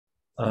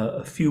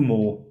a few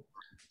more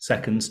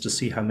seconds to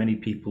see how many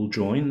people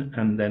join,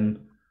 and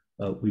then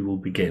we will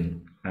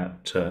begin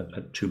at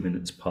 2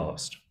 minutes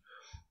past.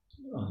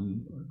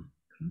 Can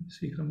we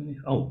see how many?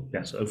 Oh,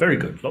 yes, very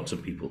good. Lots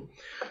of people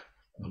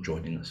are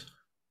joining us.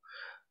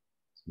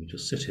 We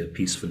just sit here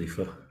peacefully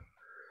for a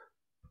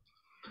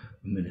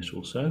minute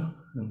or so,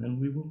 and then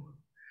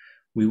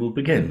we will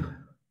begin.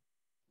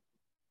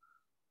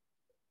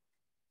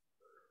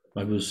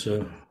 I was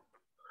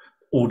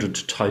ordered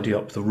to tidy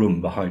up the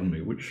room behind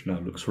me, which now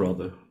looks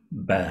rather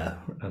bare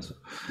as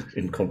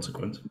in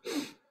consequence.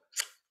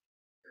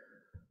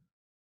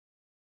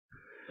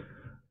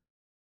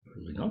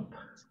 Rolling up.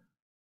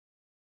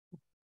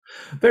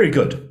 Very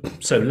good.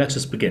 So let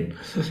us begin.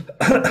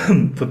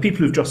 For people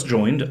who've just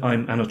joined,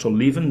 I'm Anatol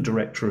Lieven,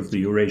 Director of the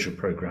Eurasia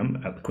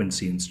Programme at the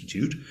Quincy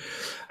Institute.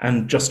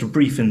 And just a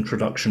brief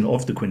introduction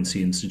of the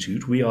Quincy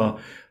Institute. We are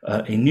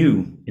a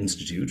new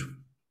institute,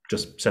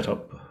 just set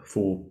up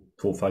 4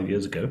 or 5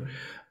 years ago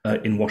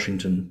in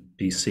Washington,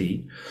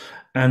 DC.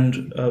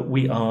 And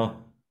we are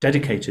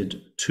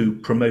dedicated to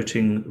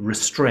promoting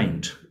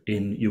restraint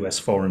in US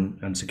foreign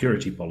and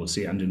security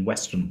policy and in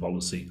Western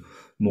policy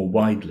more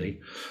widely,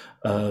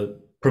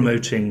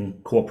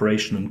 promoting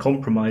cooperation and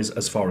compromise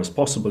as far as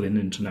possible in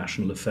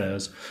international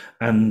affairs,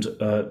 and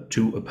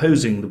to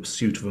opposing the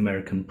pursuit of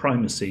American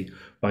primacy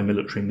by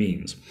military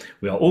means.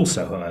 We are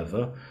also,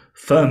 however,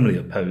 firmly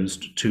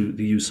opposed to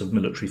the use of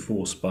military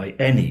force by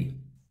any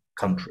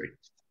country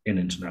in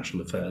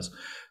international affairs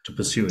to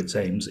pursue its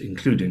aims,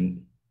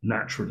 including,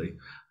 naturally,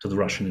 to the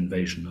Russian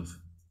invasion of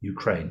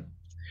Ukraine.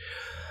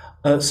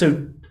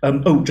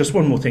 Just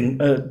one more thing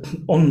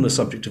on the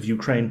subject of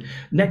Ukraine.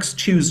 Next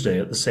Tuesday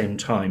at the same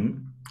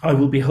time, I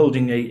will be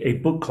holding a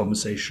book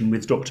conversation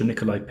with Dr.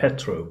 Nikolai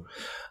Petro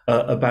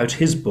about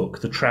his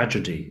book, The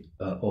Tragedy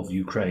of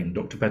Ukraine.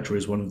 Dr. Petro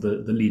is one of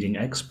the leading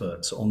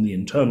experts on the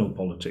internal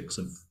politics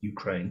of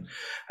Ukraine,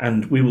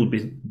 and we will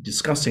be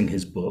discussing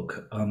his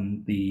book,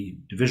 the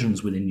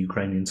divisions within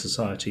Ukrainian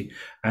society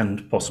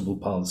and possible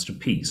paths to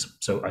peace.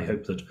 So I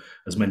hope that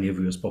as many of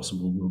you as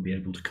possible will be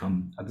able to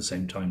come at the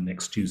same time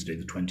next Tuesday,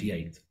 the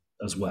 28th,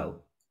 as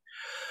well.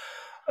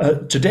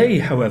 Today,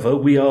 however,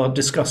 we are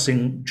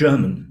discussing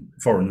German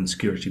foreign and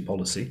security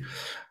policy.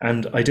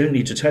 And I don't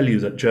need to tell you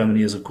that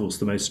Germany is, of course,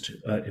 the most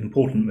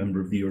important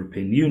member of the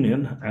European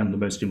Union and the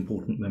most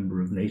important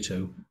member of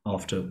NATO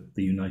after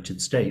the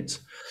United States.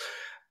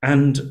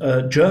 And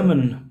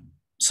German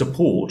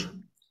support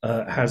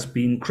has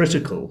been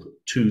critical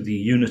to the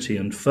unity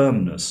and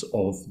firmness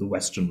of the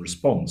Western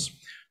response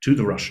to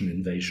the Russian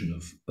invasion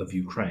of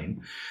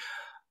Ukraine.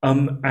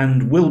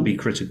 And will be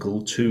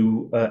critical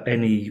to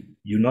any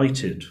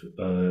united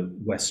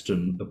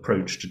Western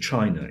approach to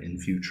China in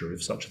future,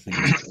 if such a thing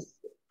is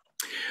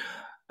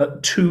possible.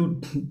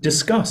 To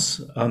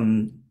discuss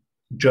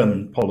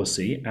German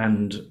policy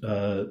and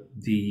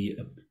the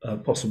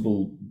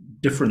possible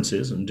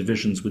differences and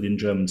divisions within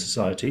German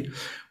society,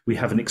 we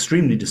have an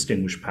extremely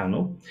distinguished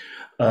panel.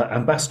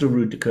 Ambassador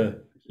Rüdiger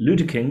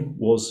Lüdeking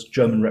was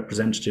German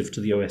representative to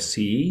the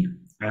OSCE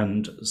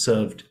and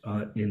served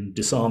in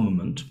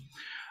disarmament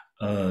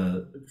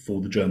for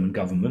the German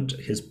government.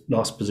 His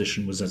last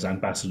position was as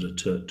ambassador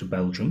to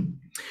Belgium.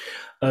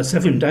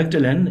 Sevim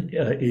Dagdelen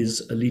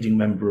is a leading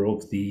member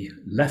of the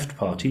Left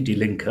Party, Die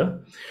Linke,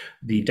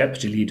 the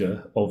deputy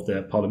leader of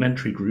their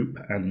parliamentary group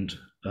and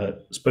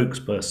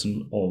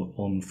spokesperson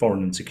on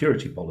foreign and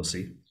security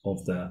policy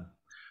of their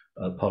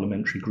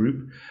parliamentary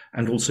group,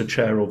 and also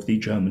chair of the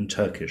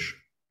German-Turkish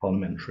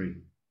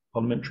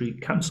Parliamentary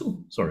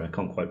Council? Sorry, I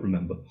can't quite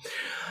remember.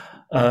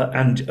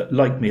 And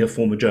like me, a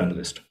former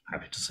journalist,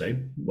 happy to say,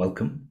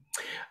 welcome.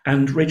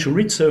 And Rachel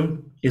Rizzo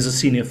is a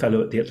senior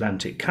fellow at the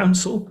Atlantic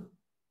Council,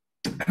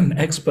 an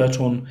expert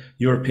on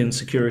European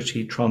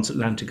security,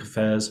 transatlantic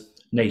affairs,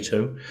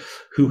 NATO,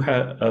 who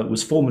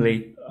was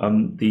formerly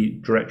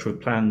the director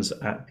of plans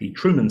at the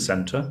Truman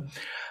Center,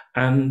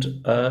 and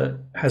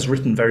has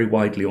written very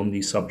widely on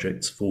these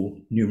subjects for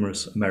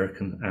numerous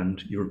American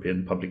and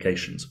European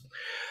publications.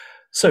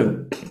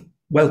 So,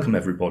 welcome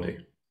everybody.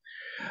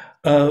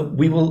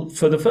 We will,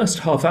 for the first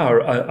half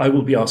hour, I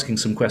will be asking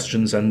some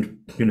questions and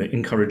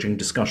encouraging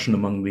discussion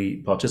among the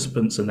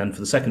participants, and then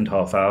for the second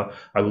half hour,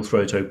 I will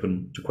throw it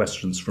open to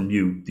questions from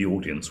you, the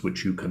audience,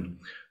 which you can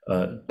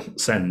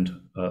send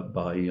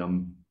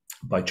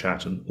by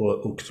chat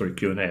or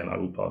Q&A, and I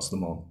will pass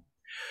them on.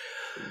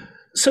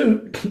 So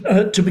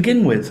to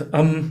begin with,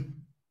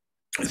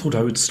 I thought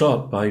I would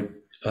start by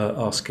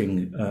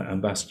asking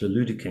Ambassador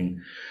Lüdeking.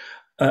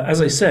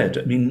 As I said,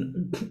 I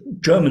mean,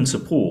 German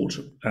support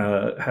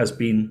has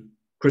been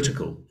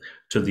critical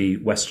to the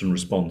Western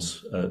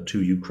response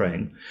to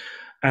Ukraine,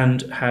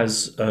 and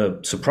has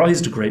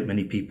surprised a great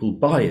many people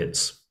by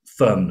its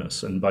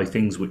firmness and by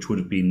things which would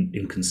have been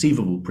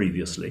inconceivable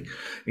previously,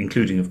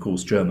 including, of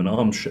course, German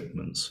arms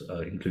shipments,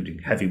 including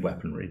heavy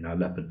weaponry, now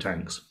Leopard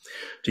tanks,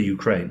 to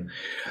Ukraine.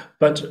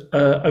 But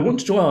I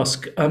wanted to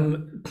ask,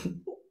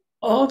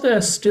 are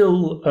there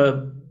still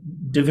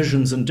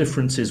divisions and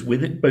differences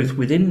both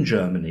within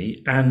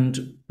Germany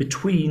and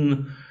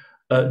between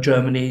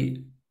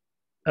Germany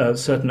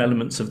certain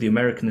elements of the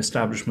American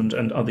establishment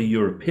and other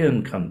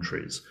European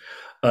countries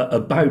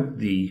about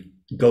the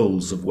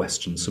goals of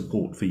Western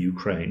support for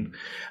Ukraine,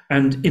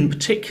 and in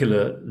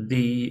particular,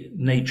 the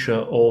nature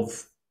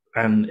of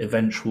an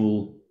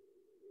eventual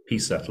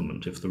peace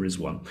settlement, if there is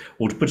one.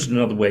 Or to put it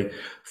another way,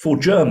 for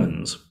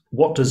Germans,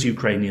 what does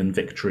Ukrainian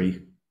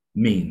victory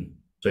mean?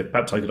 So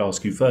perhaps I could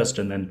ask you first,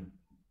 and then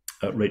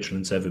Rachel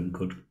and Sevim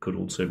could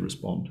also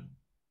respond.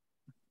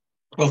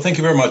 Well, thank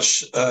you very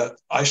much.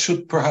 I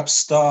should perhaps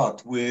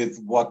start with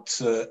what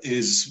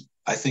is,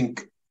 I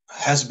think,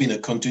 has been a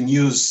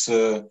continuous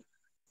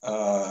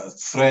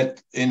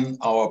thread in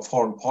our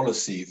foreign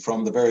policy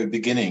from the very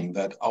beginning,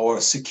 that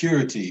our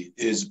security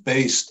is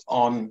based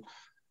on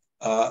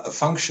a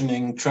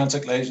functioning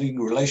transatlantic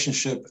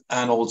relationship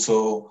and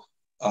also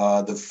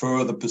the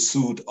further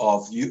pursuit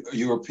of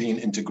European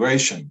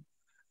integration.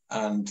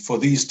 And for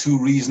these two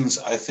reasons,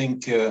 I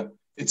think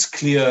it's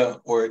clear,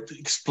 or it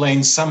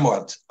explains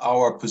somewhat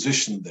our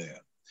position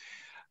there.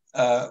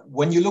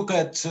 When you look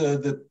at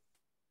the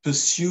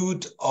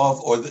pursuit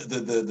of, or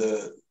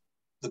the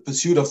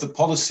pursuit of the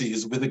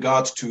policies with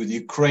regard to the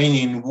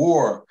Ukrainian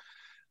war,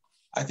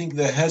 I think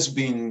there has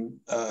been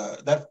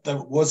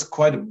that was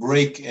quite a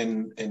break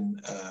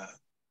in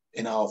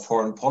our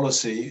foreign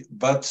policy,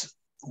 but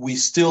we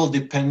still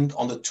depend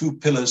on the two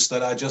pillars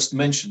that I just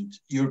mentioned: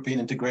 European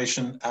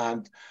integration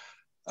and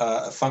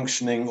a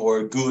functioning or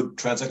a good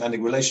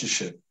transatlantic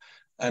relationship.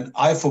 And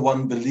I, for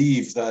one,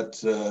 believe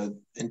that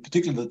in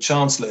particular the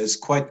Chancellor is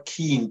quite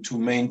keen to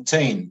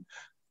maintain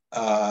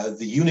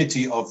the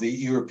unity of the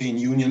European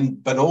Union,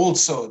 but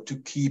also to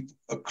keep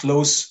a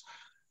close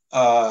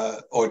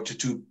or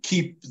to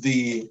keep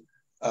the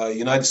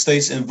United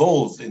States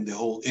involved in the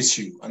whole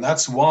issue. And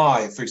that's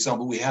why, for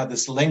example, we had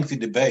this lengthy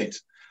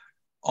debate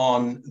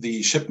on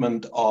the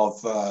shipment of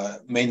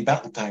main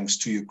battle tanks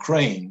to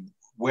Ukraine,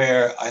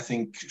 where I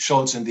think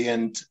Scholz in the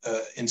end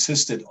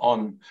insisted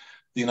on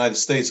the United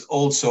States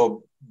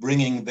also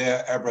bringing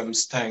their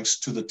Abrams tanks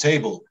to the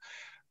table.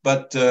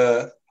 But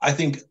I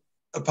think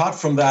apart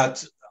from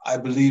that, I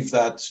believe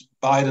that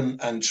Biden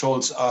and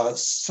Scholz are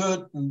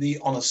certainly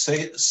on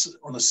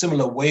a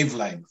similar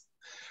wavelength.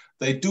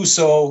 They do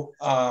so,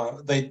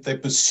 they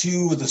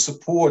pursue the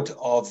support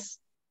of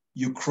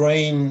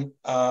Ukraine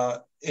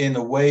in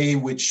a way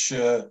which,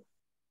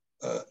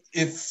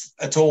 if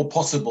at all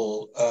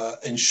possible,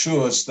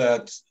 ensures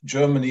that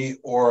Germany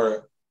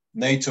or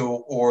NATO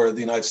or the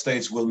United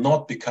States will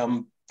not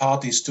become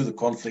parties to the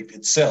conflict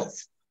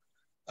itself.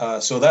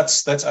 So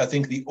that's I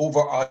think the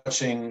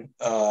overarching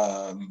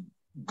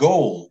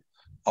goal.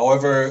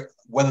 However,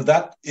 whether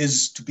that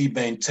is to be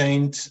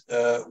maintained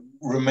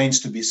remains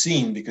to be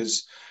seen,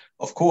 because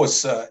of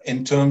course,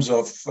 in terms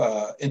of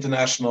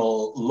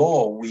international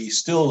law, we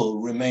still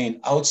remain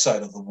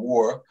outside of the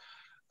war,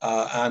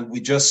 and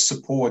we just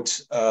support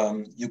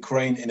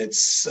Ukraine in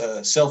its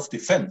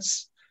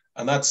self-defense.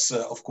 And that's,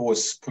 of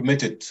course,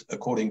 permitted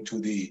according to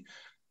the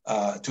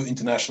to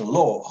international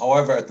law.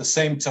 However, at the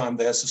same time,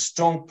 there's a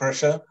strong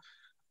pressure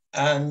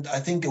and I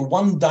think a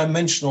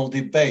one-dimensional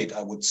debate,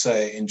 I would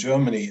say, in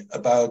Germany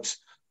about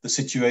the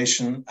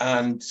situation.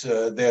 And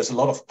there's a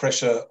lot of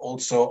pressure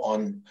also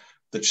on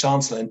the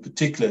Chancellor in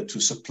particular to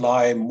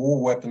supply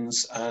more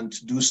weapons and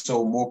to do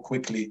so more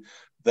quickly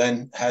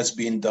than has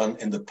been done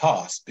in the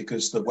past,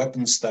 because the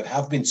weapons that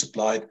have been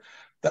supplied,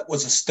 that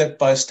was a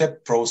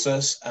step-by-step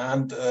process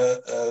and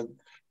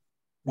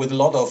with a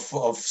lot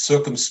of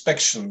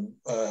circumspection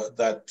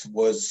that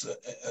was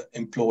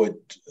employed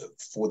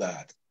for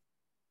that.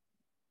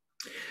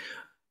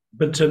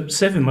 But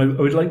Sevim, I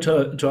would like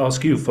to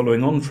ask you,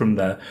 following on from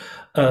there,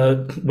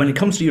 when it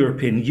comes to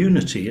European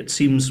unity, it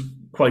seems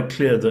quite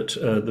clear that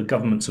the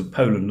governments of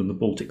Poland and the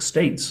Baltic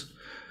states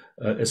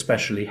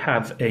especially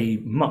have a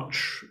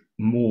much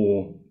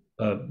more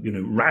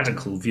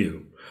radical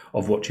view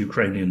of what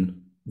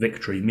Ukrainian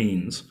victory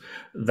means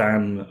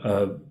than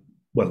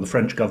the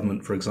French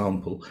government, for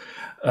example.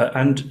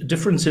 And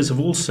differences have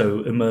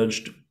also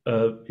emerged,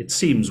 it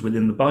seems,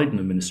 within the Biden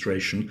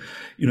administration,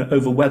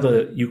 over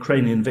whether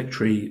Ukrainian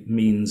victory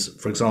means,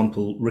 for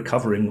example,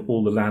 recovering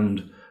all the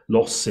land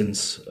lost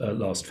since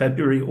last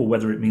February, or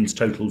whether it means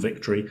total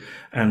victory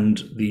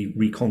and the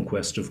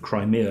reconquest of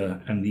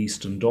Crimea and the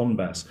eastern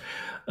Donbass.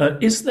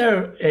 Is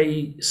there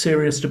a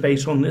serious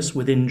debate on this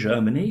within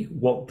Germany,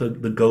 what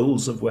the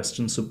goals of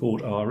Western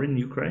support are in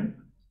Ukraine?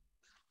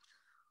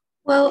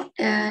 Well,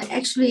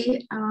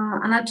 actually,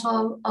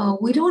 Anatol,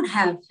 we don't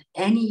have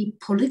any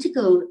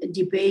political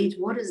debate.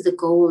 What is the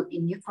goal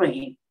in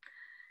Ukraine?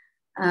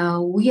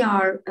 We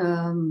are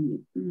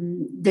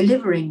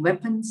delivering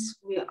weapons.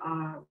 We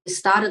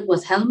started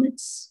with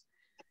helmets,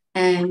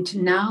 and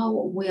now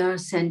we are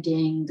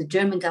the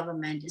German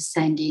government is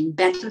sending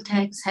battle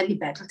tanks, heavy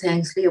battle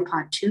tanks,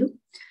 Leopard 2,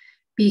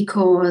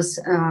 because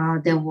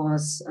there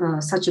was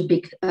such a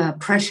big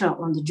pressure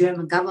on the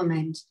German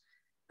government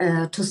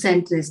to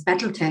send these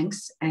battle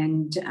tanks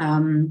and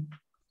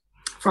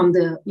from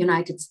the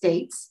United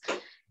States,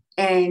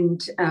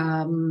 and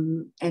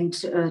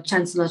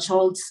Chancellor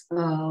Scholz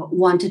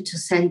wanted to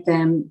send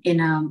them in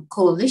a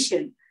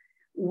coalition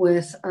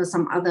with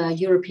some other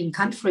European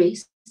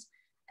countries.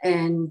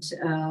 And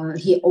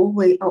he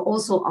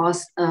also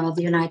asked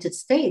the United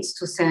States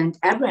to send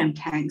Abrams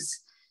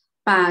tanks.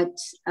 But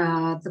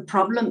the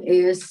problem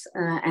is,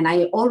 and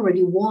I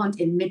already warned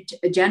in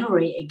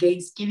mid-January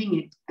against giving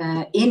it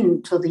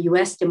in to the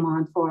US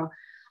demand for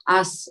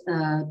us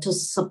to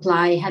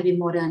supply heavy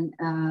modern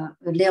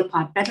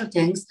Leopard battle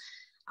tanks.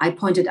 I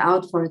pointed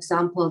out, for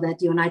example, that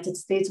the United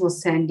States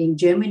was sending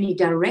Germany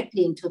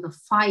directly into the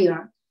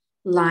fire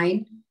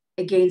line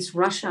against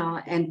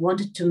Russia and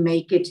wanted to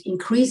make it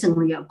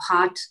increasingly a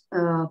party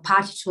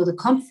to the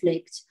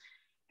conflict.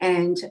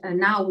 And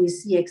now we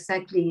see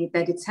exactly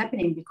that it's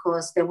happening,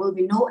 because there will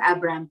be no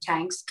Abrams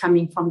tanks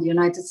coming from the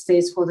United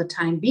States for the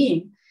time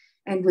being.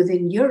 And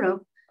within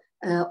Europe,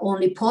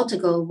 only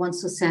Portugal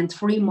wants to send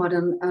 3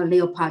 modern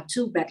Leopard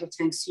 2 battle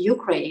tanks to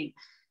Ukraine.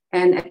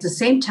 And at the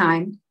same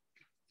time,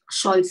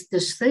 Scholz's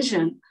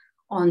decision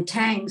on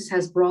tanks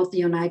has brought the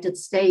United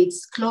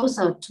States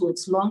closer to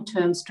its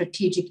long-term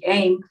strategic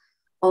aim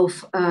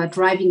of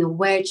driving a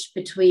wedge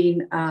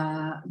between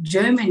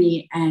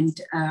Germany and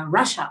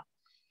Russia.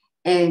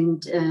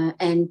 And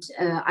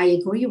I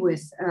agree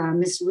with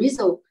Ms.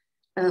 Rizzo,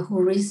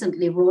 who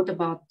recently wrote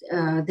about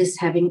this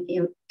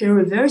having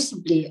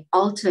irreversibly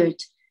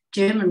altered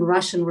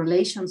German-Russian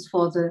relations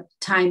for the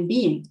time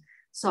being.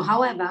 So,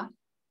 however,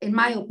 in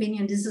my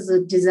opinion, this is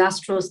a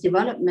disastrous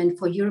development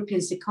for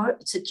European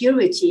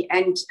security,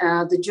 and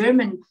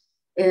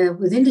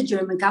within the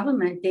German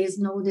government, there is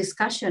no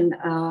discussion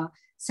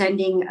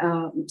sending,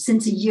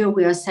 since a year,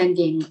 we are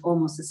sending,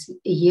 almost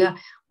a year,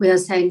 we are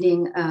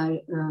sending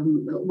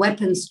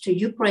weapons to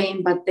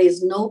Ukraine, but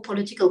there's no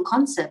political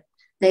concept,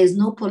 there is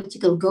no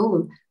political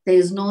goal, there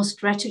is no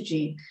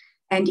strategy.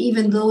 And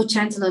even though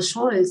Chancellor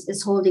Scholz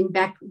is holding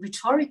back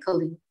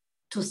rhetorically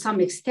to some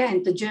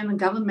extent, the German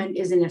government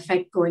is in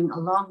effect going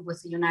along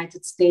with the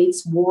United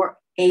States' war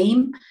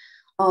aim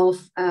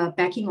of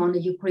backing on the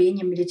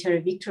Ukrainian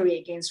military victory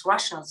against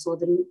Russia. So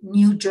the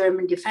new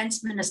German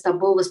Defense Minister,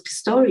 Boris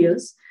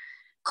Pistorius,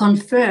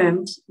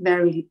 confirmed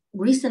very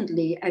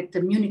recently at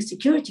the Munich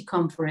Security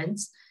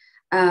Conference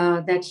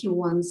that he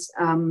wants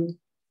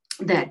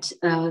that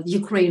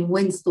Ukraine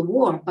wins the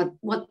war. But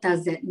what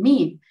does that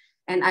mean?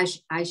 And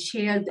I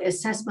shared the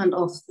assessment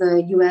of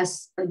the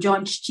US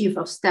Joint Chief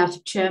of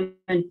Staff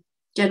Chairman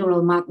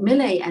General Mark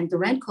Milley and the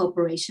RAND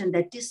Corporation,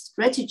 that this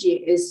strategy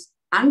is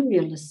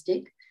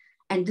unrealistic.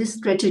 And this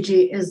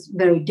strategy is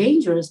very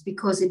dangerous,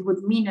 because it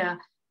would mean a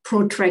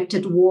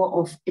protracted war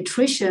of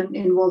attrition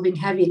involving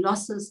heavy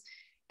losses,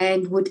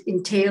 and would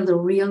entail the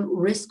real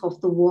risk of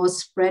the war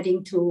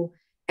spreading to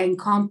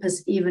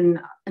encompass even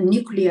a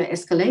nuclear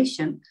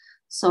escalation.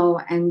 So,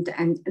 and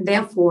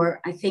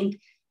therefore, I think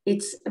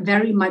it's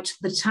very much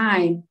the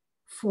time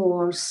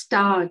for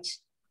start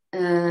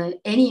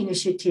any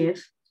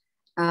initiative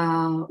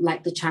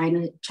like the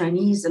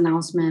Chinese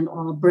announcement,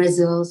 or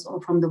Brazil's,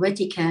 or from the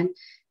Vatican,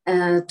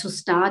 to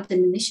start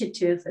an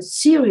initiative, a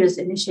serious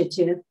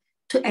initiative,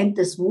 to end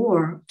this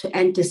war, to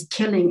end this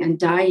killing and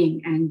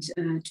dying, and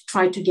to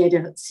try to get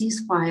a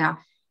ceasefire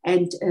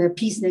and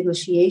peace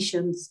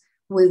negotiations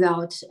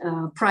without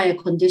prior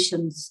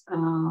conditions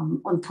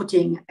on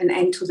putting an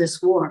end to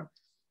this war.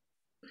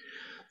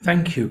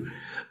 Thank you.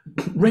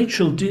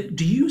 Rachel,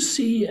 do you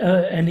see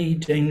any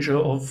danger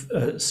of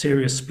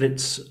serious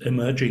splits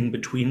emerging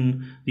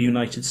between the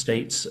United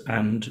States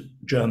and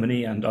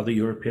Germany and other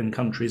European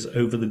countries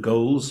over the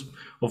goals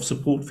of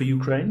support for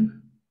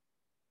Ukraine?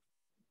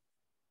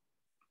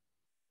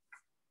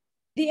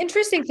 The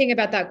interesting thing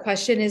about that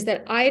question is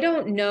that I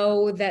don't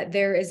know that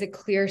there is a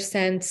clear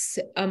sense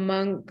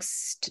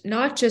amongst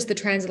not just the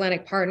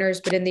transatlantic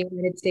partners, but in the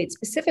United States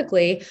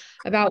specifically,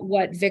 about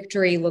what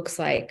victory looks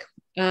like.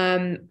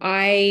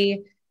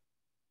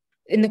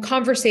 In the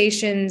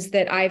conversations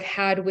that I've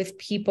had with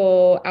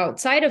people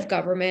outside of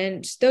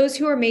government, those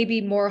who are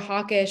maybe more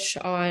hawkish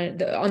on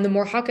the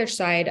more hawkish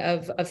side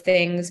of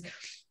things,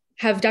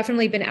 have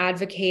definitely been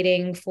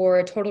advocating for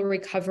a total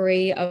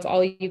recovery of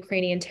all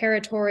Ukrainian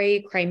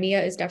territory.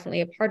 Crimea is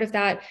definitely a part of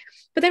that.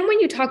 But then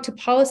when you talk to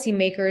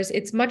policymakers,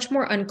 it's much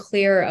more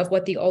unclear of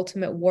what the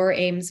ultimate war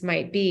aims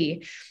might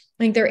be. I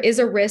think there is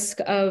a risk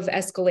of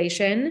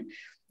escalation.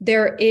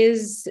 There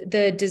is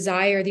the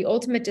desire, the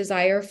ultimate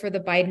desire for the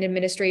Biden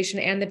administration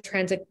and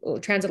the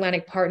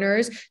transatlantic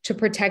partners to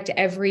protect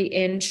every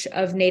inch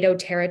of NATO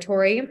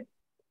territory.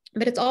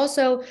 But it's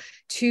also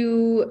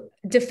to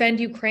defend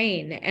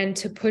Ukraine and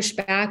to push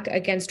back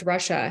against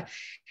Russia.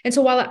 And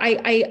so while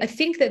I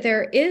think that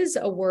there is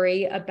a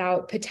worry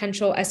about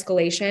potential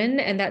escalation,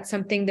 and that's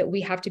something that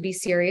we have to be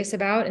serious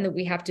about and that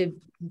we have to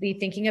be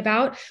thinking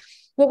about,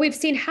 what we've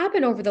seen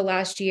happen over the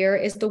last year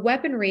is the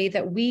weaponry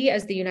that we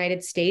as the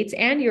United States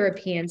and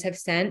Europeans have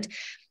sent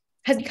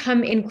has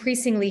become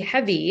increasingly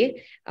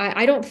heavy.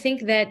 I don't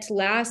think that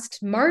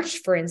last March,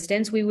 for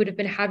instance, we would have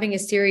been having a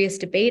serious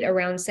debate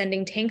around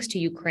sending tanks to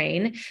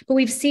Ukraine, but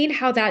we've seen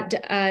how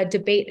that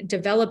debate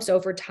develops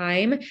over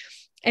time,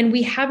 and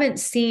we haven't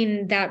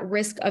seen that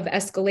risk of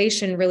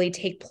escalation really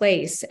take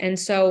place. And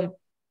so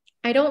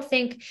I don't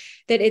think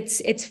that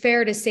it's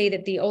fair to say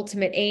that the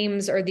ultimate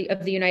aims of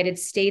the United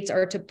States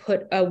are to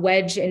put a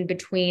wedge in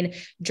between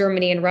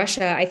Germany and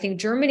Russia. I think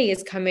Germany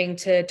is coming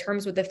to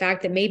terms with the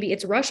fact that maybe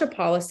its Russia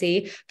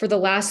policy for the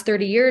last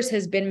 30 years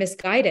has been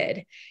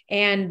misguided.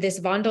 And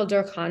this Wandel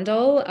durch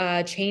Handel,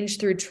 change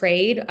through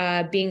trade,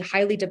 being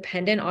highly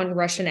dependent on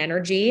Russian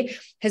energy,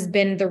 has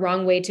been the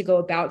wrong way to go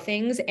about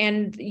things.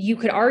 And you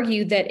could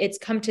argue that it's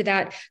come to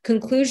that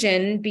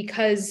conclusion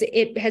because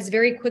it has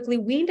very quickly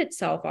weaned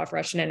itself off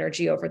Russian energy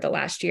over the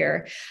last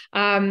year.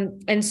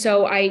 And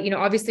so I,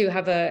 obviously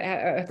have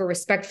a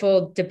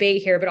respectful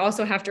debate here, but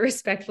also have to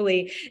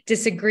respectfully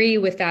disagree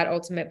with that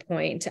ultimate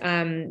point.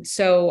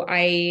 So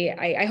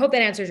I hope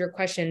that answers your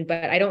question,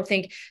 but I don't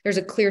think there's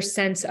a clear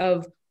sense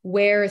of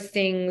where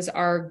things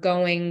are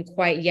going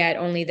quite yet,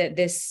 only that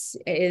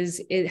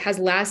it has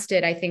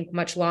lasted, I think,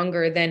 much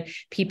longer than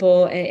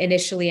people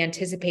initially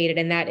anticipated.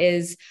 And that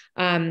is,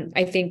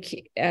 I think,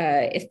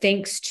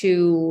 thanks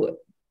to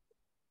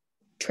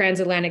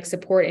transatlantic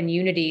support and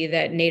unity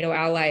that NATO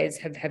allies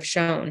have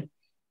shown.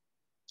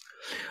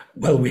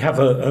 Well, we have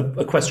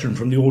a question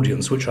from the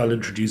audience, which I'll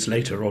introduce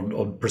later,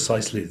 on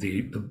precisely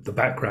the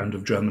background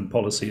of German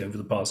policy over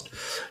the past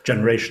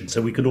generation.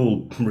 So we could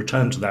all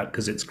return to that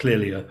because it's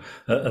clearly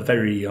a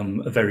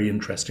very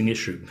interesting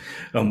issue.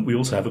 We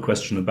also have a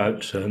question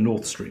about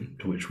Nord Stream,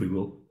 to which we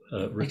will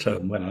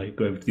return when I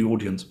go over to the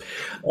audience.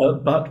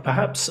 But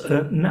perhaps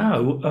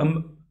now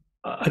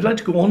I'd like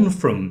to go on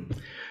from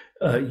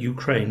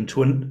Ukraine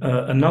to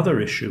another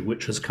issue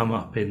which has come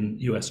up in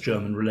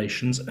US-German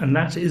relations, and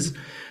that is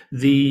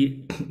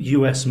the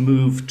US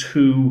move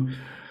to,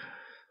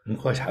 and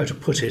quite how to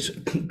put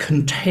it,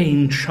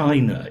 contain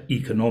China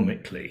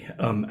economically,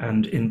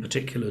 and in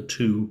particular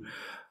to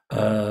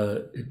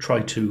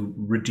try to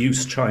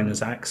reduce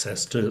China's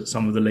access to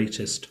some of the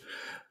latest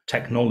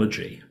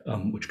technology,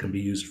 which can be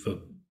used for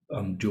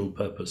dual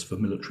purpose for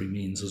military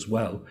means as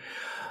well.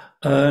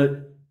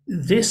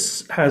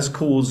 This has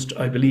caused,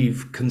 I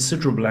believe,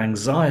 considerable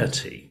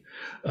anxiety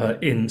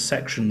in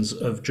sections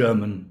of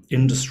German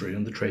industry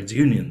and the trades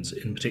unions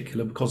in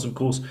particular, because, of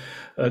course,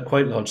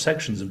 quite large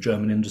sections of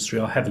German industry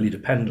are heavily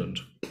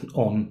dependent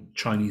on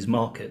Chinese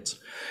markets.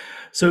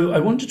 So I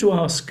wanted to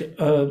ask,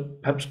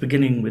 perhaps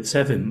beginning with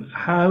Sevim,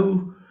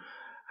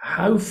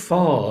 how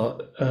far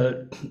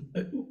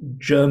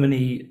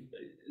Germany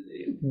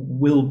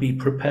will be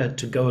prepared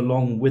to go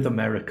along with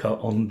America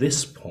on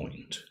this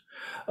point?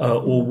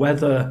 Or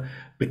whether,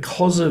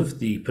 because of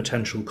the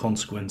potential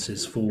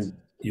consequences for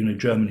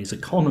Germany's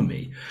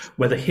economy,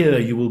 whether here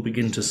you will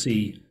begin to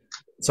see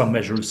some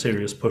measure of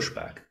serious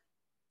pushback.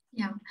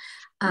 Yeah,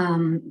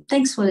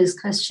 thanks for this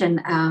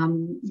question.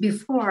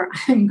 Before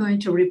I'm going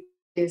to repeat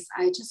this,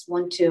 I just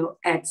want to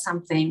add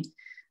something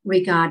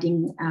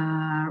regarding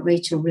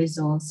Rachel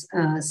Rizzo's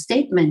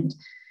statement.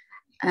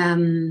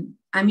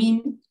 I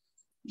mean,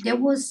 there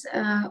was,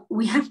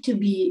 we have to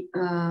be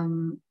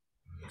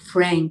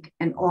frank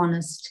and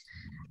honest.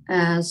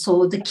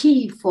 So the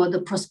key for the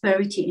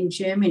prosperity in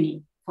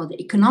Germany, for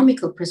the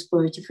economical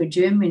prosperity for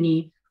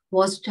Germany,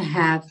 was to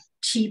have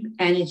cheap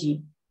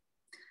energy.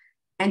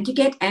 And to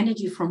get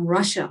energy from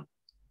Russia,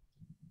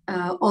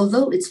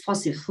 although it's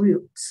fossil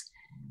fuels,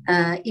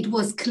 it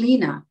was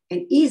cleaner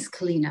and is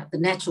cleaner. The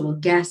natural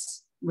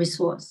gas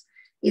resource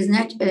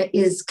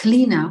is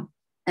cleaner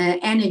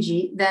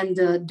energy than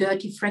the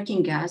dirty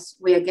fracking gas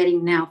we are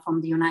getting now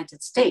from the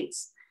United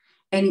States.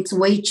 And it's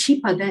way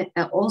cheaper than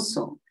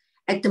also.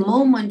 At the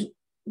moment,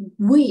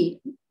 we,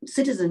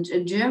 citizens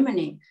in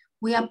Germany,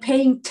 we are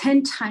paying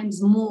 10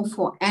 times more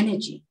for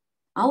energy.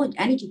 Our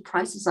energy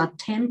prices are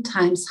 10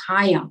 times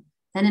higher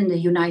than in the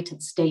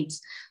United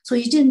States. So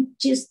you didn't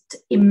just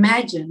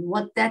imagine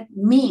what that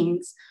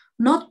means,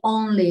 not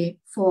only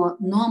for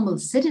normal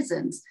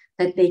citizens,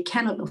 that they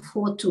cannot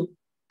afford to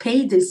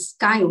pay these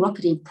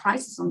skyrocketing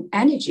prices on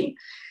energy.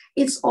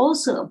 It's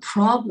also a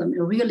problem,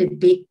 a really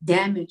big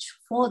damage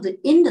for the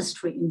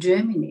industry in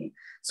Germany.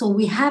 So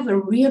we have a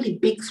really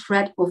big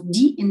threat of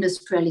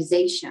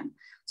deindustrialization.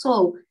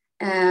 So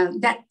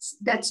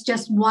that's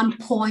just one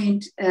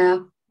point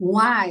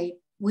why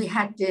we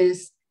had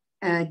this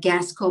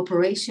gas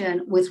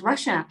cooperation with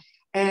Russia.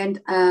 And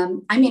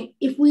I mean,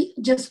 if we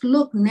just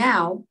look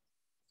now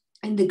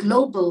in the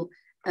global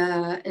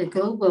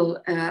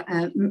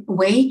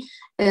way,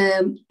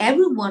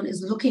 everyone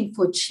is looking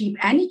for cheap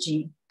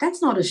energy.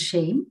 That's not a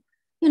shame,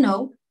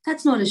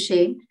 that's not a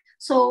shame.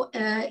 So,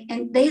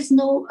 and there's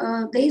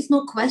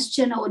no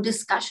question or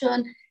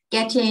discussion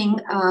getting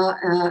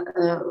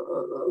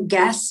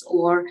gas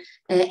or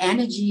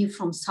energy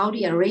from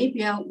Saudi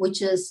Arabia,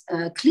 which is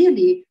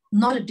clearly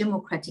not a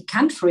democratic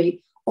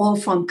country, or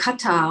from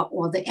Qatar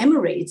or the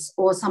Emirates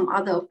or some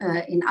other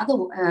in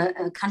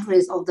other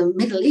countries of the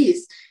Middle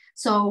East.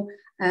 So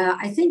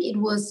I think it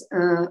was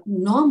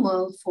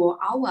normal for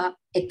our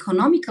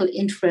economical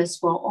interest,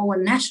 for our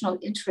national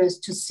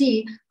interest, to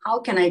see how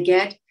can I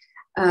get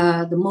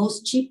the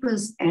most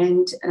cheapest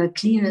and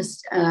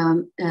cleanest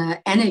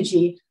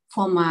energy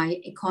for my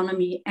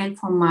economy and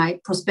for my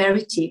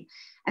prosperity.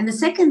 And the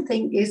second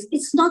thing is,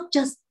 it's not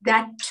just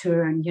that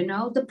turn, you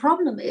know. The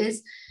problem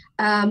is,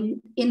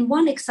 in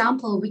one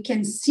example, we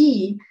can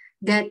see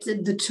that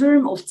the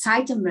term of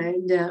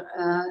Zeitenwende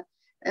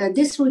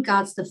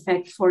disregards the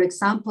fact, for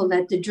example,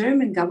 that the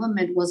German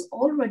government was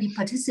already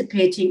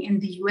participating in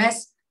the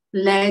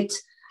US-led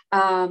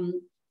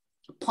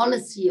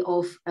policy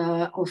of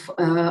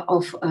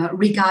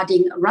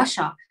regarding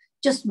Russia.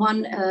 Just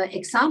one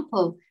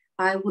example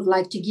I would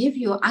like to give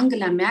you: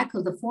 Angela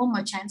Merkel, the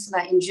former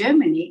chancellor in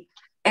Germany,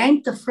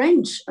 and the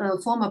French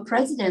former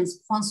president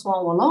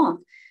François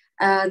Hollande,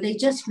 they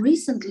just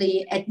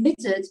recently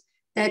admitted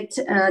that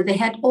they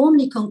had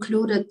only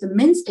concluded the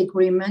Minsk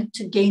agreement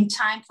to gain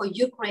time for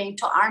Ukraine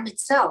to arm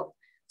itself.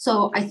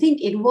 So I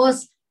think it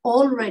was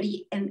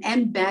already an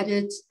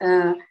embedded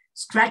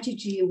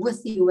strategy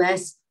with the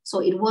US. So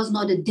it was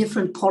not a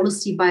different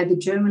policy by the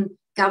German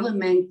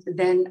government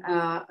than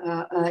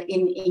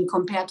in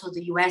compared to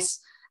the US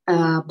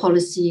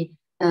policy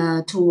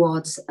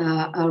towards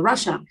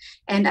Russia.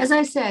 And as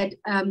I said,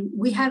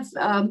 we have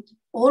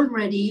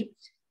already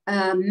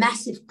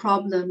massive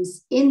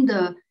problems in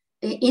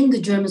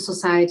the German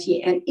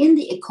society and in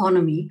the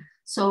economy.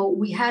 So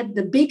we had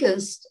the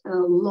biggest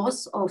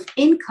loss of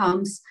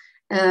incomes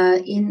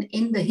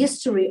in the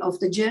history of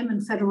the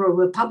German Federal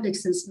Republic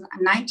since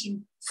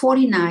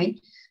 1949.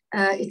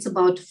 It's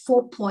about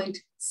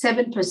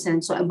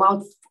 4.7%, so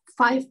about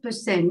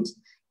 5%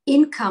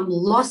 income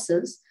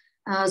losses.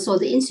 So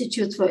the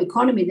Institute for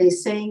Economy, they're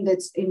saying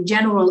that in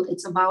general,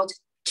 it's about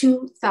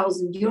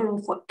 2,000 euro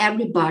for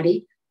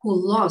everybody who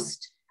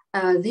lost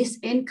this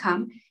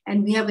income.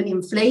 And we have an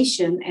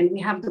inflation, and we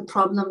have the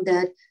problem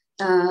that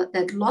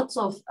that lots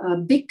of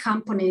big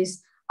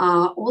companies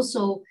are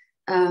also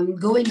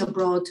going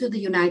abroad to the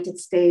United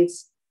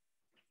States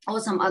or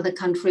some other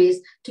countries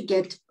to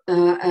get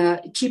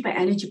cheaper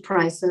energy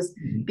prices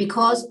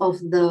because of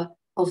the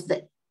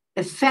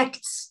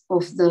effects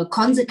of the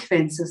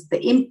consequences,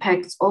 the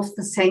impacts of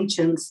the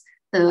sanctions,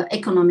 the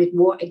economic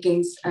war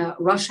against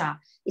Russia.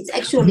 It's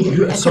actually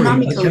an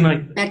economical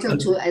battle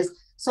to us.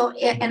 So,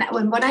 and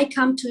when I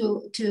come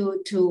to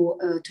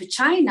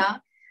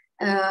China,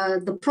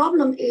 the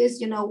problem is,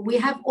 you know, we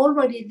have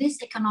already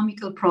these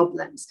economical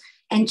problems,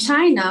 and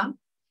China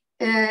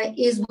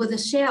is with a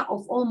share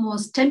of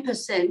almost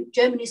 10%,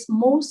 Germany's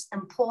most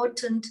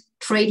important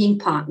trading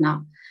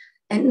partner.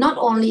 And not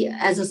only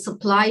as a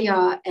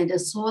supplier and a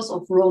source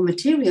of raw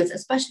materials,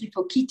 especially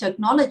for key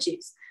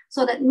technologies.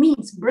 So that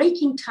means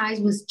breaking ties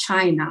with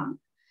China,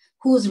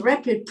 whose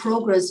rapid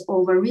progress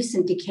over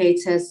recent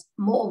decades has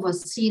moreover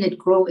seen it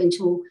grow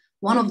into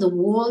one of the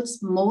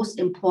world's most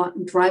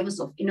important drivers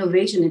of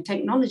innovation and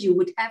technology,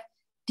 would have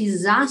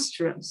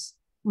disastrous,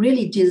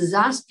 really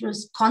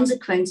disastrous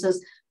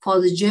consequences for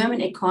the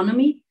German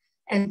economy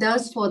and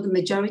thus for the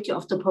majority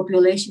of the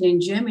population in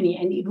Germany.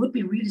 And it would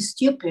be really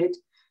stupid,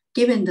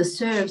 given the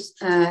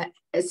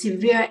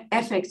severe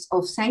effects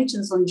of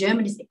sanctions on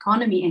Germany's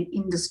economy and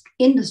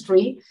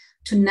industry,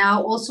 to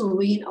now also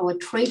ruin our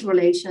trade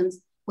relations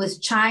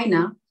with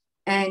China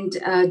and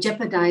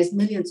jeopardize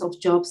millions of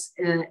jobs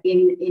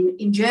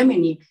in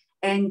Germany.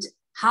 And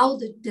how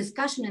the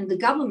discussion in the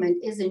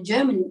government is in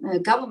German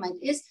government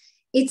is,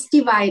 it's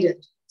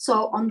divided.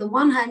 So on the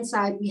one hand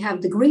side, we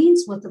have the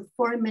Greens with the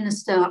foreign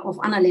minister of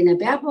Annalena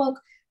Baerbock.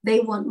 They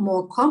want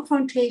more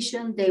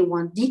confrontation. They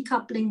want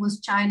decoupling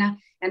with China.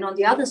 And on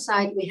the other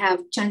side, we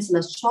have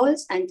Chancellor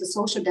Scholz and the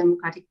Social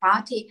Democratic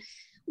Party,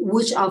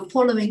 which are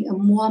following a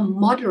more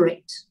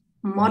moderate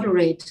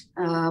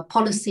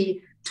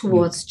policy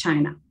towards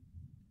China.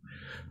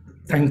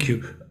 Thank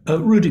you.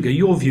 Rüdiger,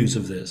 your views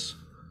of this?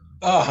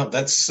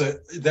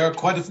 There are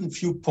quite a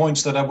few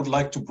points that I would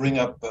like to bring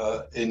up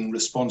in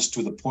response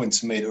to the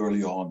points made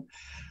early on.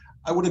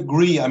 I would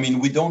agree. I mean,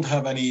 we don't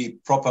have any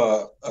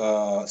proper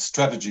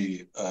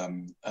strategy,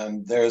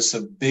 and there's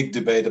a big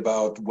debate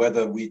about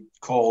whether we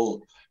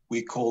call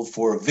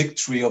for a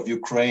victory of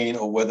Ukraine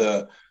or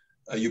whether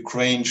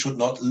Ukraine should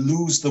not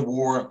lose the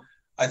war.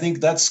 I think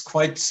that's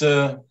quite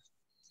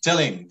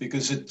telling,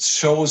 because it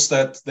shows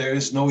that there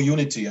is no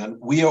unity, and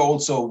we are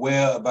also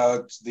aware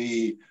about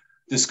the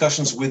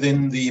discussions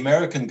within the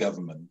American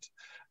government.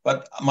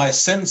 But my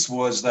sense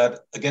was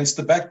that against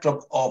the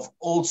backdrop of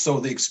also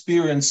the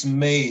experience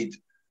made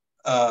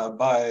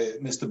by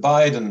Mr.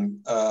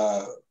 Biden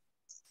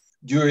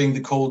during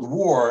the Cold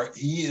War,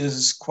 he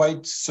is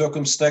quite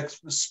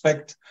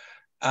circumspect,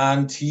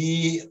 and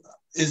he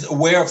is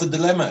aware of the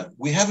dilemma.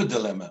 We have a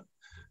dilemma,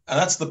 and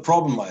that's the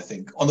problem, I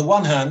think. On the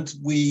one hand,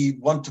 we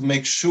want to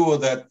make sure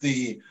that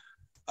the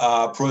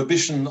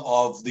prohibition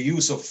of the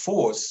use of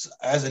force,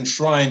 as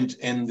enshrined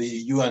in the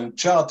UN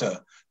Charter,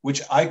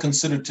 which I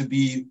consider to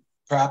be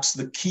perhaps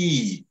the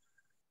key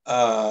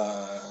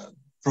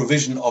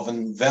provision of a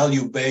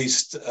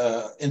value-based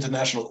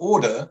international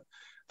order,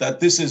 that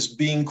this is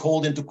being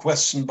called into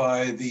question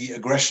by the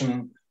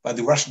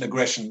Russian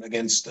aggression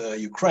against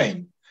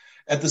Ukraine.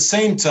 At the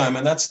same time,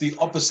 and that's the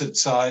opposite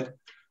side,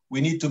 we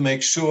need to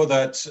make sure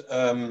that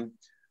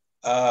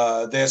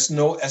there's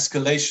no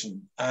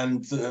escalation.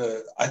 And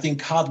I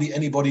think hardly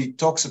anybody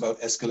talks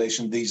about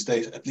escalation these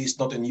days, at least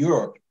not in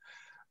Europe.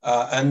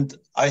 And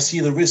I see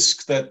the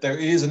risk that there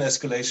is an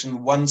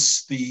escalation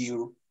once the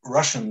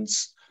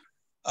Russians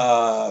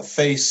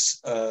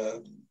face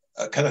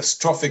a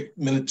catastrophic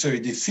military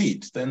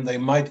defeat. Then they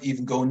might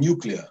even go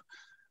nuclear.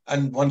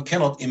 And one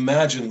cannot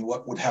imagine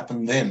what would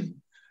happen then.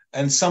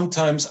 And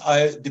sometimes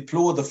I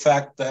deplore the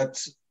fact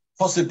that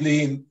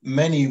possibly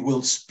many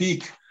will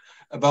speak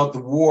about the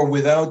war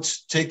without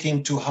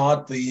taking to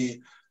heart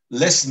the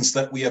lessons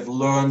that we have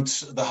learned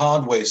the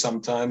hard way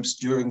sometimes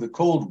during the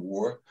Cold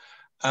War.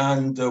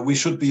 And we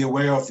should be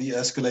aware of the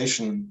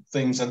escalation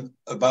things and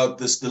about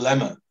this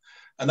dilemma.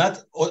 And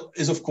that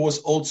is, of course,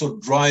 also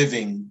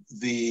driving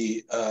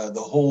the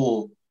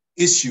whole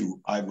issue,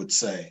 I would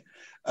say.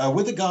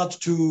 With regard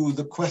to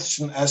the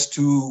question as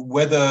to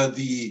whether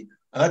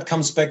and that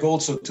comes back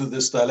also to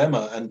this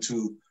dilemma and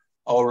to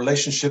our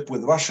relationship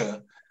with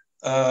Russia,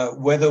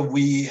 whether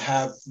we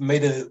have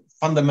made a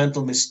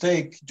fundamental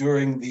mistake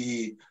during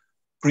the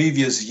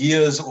previous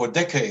years or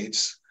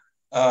decades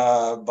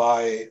and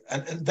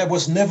there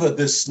was never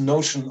this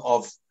notion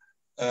of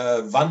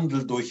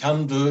Wandel durch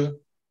Handel,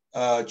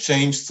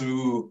 change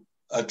through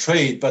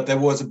trade, but there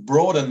was a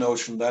broader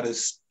notion that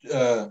is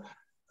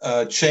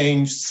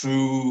change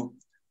through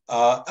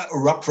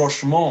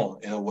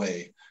rapprochement in a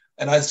way.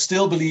 And I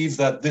still believe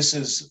that this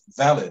is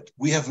valid.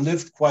 We have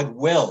lived quite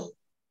well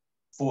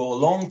for a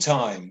long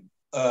time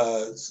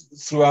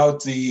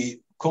throughout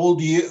the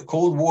Cold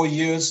War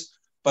years,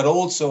 but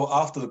also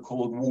after the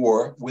Cold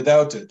War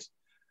without it.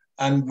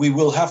 And we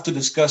will have to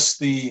discuss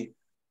the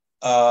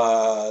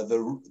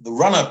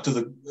run-up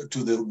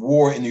to the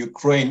war in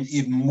Ukraine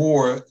even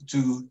more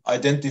to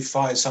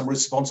identify some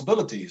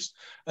responsibilities.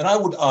 And I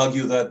would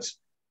argue that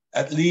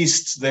at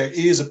least there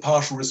is a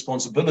partial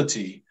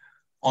responsibility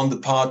on the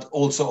part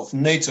also of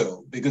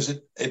NATO, because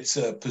it's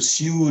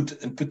pursued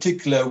in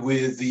particular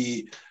with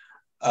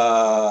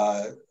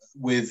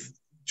with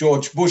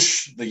George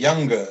Bush the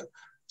younger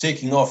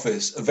taking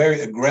office, a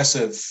very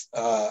aggressive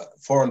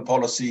foreign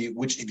policy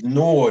which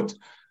ignored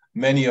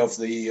many of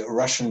the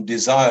Russian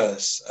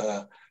desires.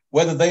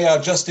 Whether they are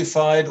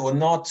justified or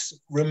not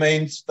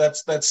remains,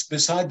 that's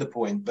beside the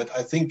point. But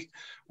I think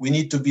we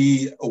need to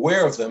be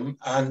aware of them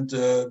and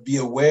be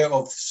aware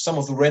of some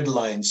of the red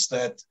lines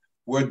that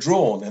were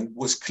drawn and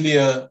was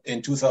clear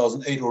in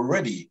 2008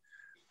 already.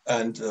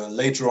 And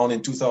later on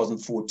in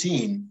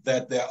 2014,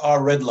 that there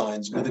are red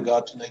lines with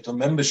regard to NATO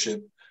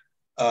membership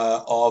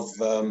of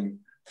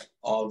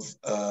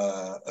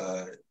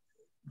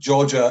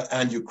Georgia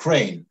and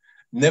Ukraine.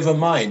 Never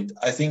mind,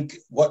 I think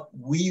what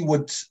we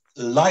would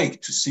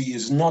like to see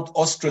is not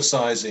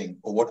ostracizing,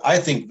 or what I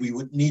think we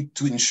would need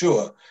to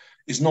ensure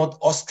is not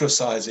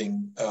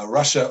ostracizing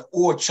Russia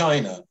or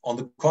China. On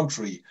the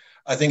contrary,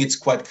 I think it's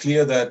quite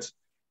clear that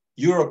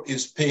Europe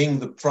is paying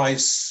the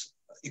price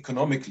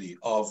economically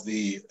of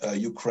the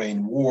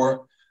Ukraine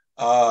war.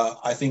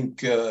 I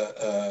think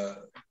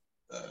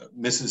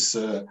Mrs.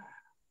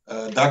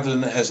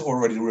 Dagdelen has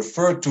already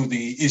referred to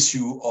the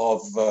issue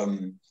of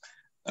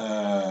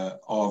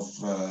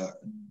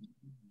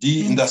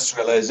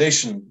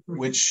deindustrialization,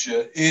 which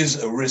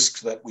is a risk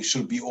that we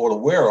should be all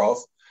aware of.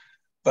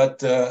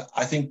 But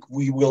I think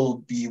we will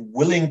be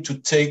willing to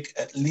take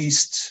at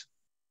least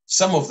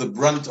some of the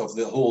brunt of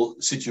the whole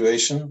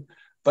situation,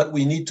 but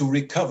we need to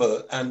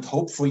recover and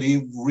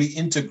hopefully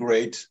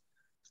reintegrate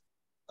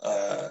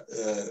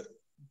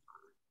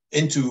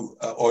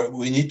or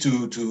we need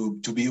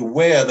to be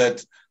aware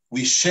that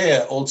we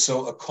share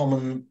also a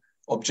common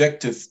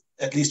objective,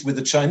 at least with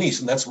the Chinese.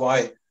 And that's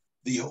why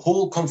the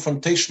whole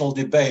confrontational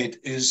debate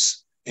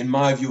is, in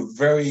my view,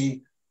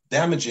 very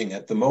damaging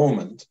at the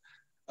moment.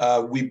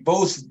 We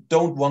both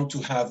don't want to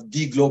have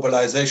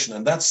deglobalization.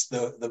 And that's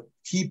the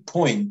key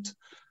point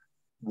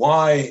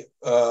why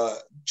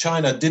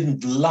China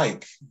didn't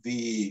like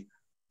the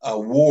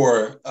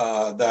war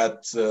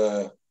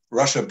that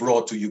Russia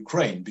brought to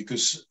Ukraine,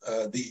 because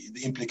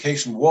the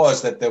implication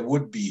was that there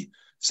would be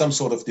some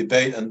sort of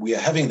debate, and we are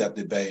having that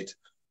debate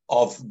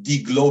of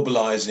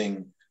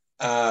deglobalizing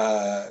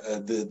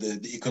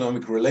the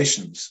economic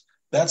relations.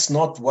 That's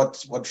not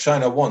what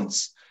China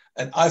wants.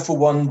 And I, for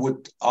one,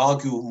 would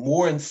argue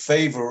more in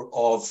favor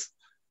of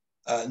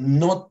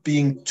not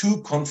being too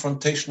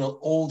confrontational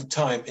all the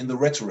time in the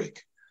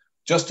rhetoric.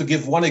 Just to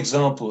give one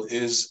example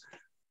is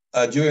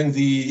during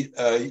the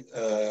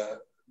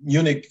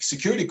Munich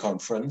Security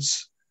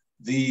Conference,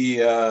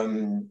 the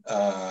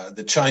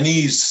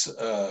Chinese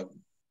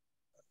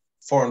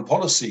foreign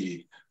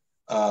policy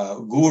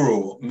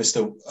guru,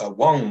 Mr.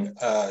 Wang,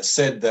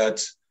 said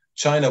that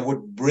China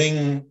would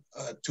bring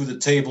to the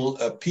table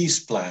a peace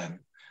plan.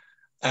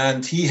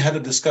 And he had a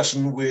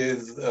discussion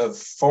with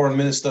Foreign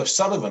Minister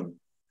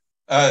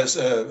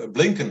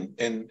Blinken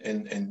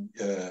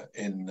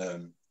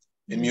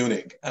in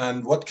Munich.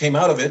 And what came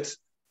out of it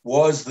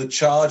was the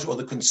charge or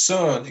the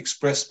concern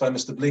expressed by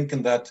Mr.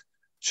 Blinken that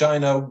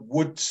China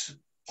would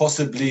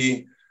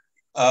possibly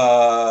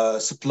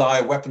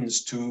supply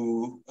weapons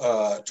to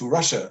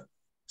Russia.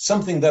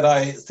 something that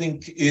I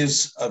think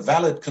is a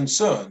valid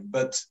concern,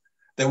 but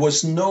there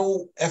was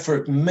no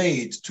effort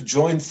made to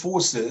join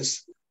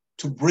forces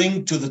to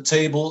bring to the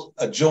table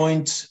a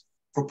joint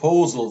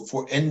proposal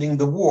for ending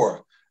the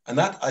war. And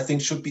that, I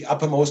think, should be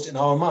uppermost in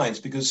our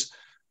minds, because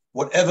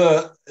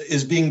whatever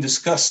is being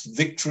discussed,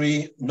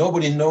 victory,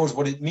 nobody knows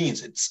what it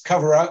means. It's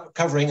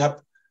covering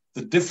up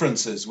the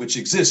differences which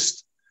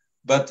exist.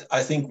 But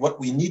I think what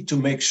we need to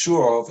make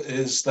sure of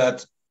is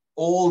that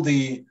all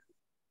the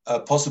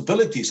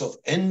possibilities of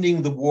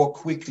ending the war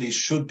quickly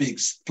should be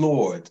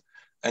explored.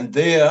 And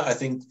there, I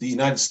think the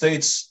United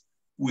States,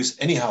 who is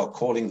anyhow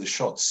calling the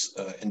shots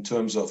in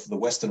terms of the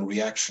Western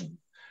reaction.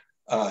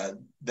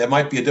 There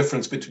might be a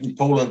difference between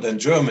Poland and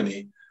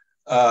Germany,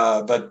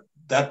 but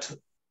that,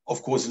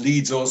 of course,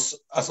 leads us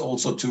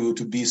also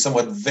to be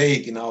somewhat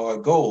vague in our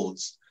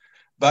goals.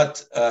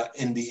 But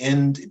in the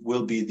end, it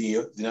will be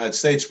the United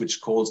States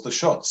which calls the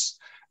shots.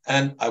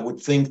 And I would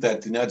think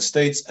that the United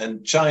States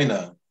and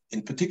China,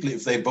 in particular,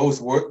 if they both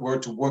were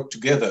to work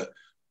together,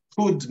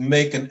 could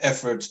make an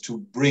effort to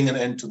bring an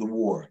end to the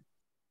war.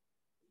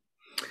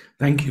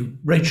 Thank you.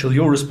 Rachel,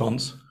 your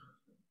response?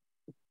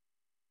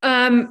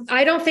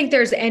 I don't think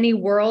there's any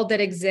world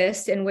that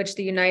exists in which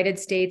the United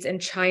States and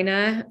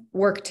China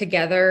work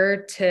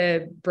together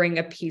to bring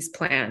a peace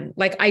plan.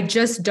 Like, I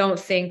just don't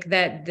think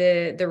that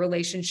the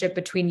relationship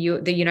between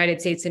the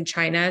United States and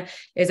China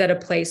is at a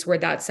place where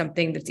that's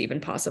something that's even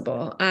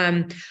possible.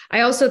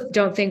 I also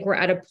don't think we're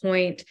at a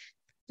point.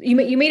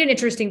 You made an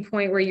interesting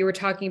point where you were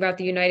talking about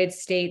the United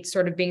States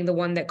sort of being the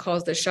one that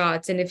calls the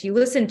shots. And if you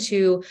listen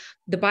to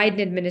the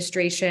Biden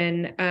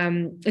administration,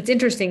 it's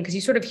interesting because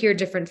you sort of hear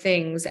different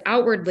things.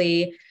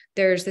 Outwardly,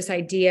 there's this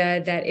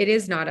idea that it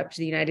is not up to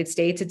the United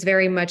States. It's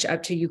very much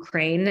up to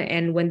Ukraine.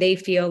 And when they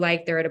feel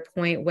like they're at a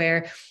point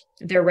where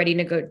they're ready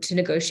to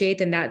negotiate,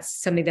 then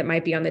that's something that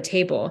might be on the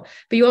table.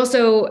 But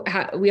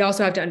we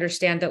also have to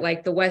understand that,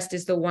 like, the West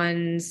is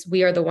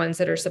we are the ones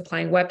that are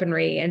supplying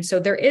weaponry. And so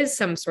there is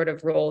some sort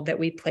of role that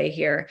we play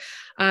here.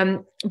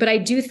 But I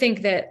do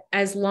think that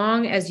as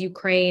long as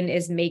Ukraine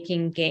is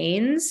making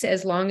gains,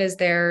 as long as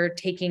they're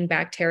taking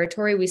back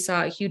territory, we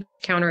saw a huge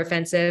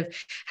counteroffensive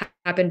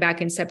happen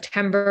back in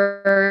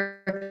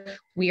September.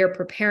 We are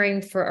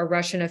preparing for a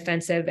Russian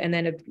offensive and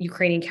then a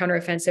Ukrainian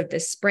counteroffensive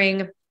this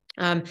spring.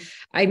 I'm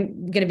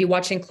going to be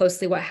watching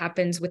closely what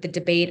happens with the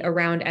debate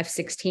around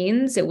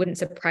F-16s. It wouldn't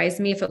surprise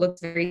me if it looks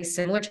very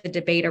similar to the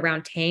debate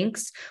around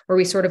tanks, where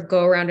we sort of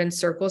go around in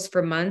circles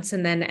for months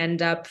and then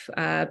end up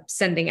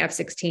sending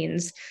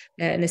F-16s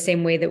in the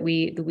same way that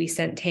we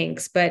sent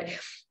tanks. But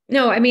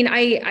no, I mean,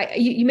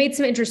 you made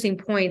some interesting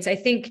points. I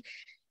think,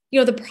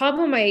 the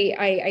problem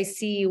I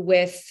see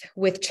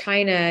with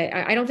China,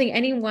 I don't think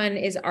anyone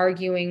is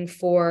arguing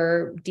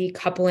for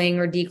decoupling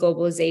or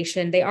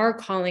deglobalization. They are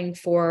calling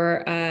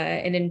for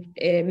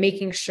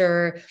making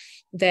sure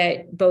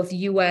that both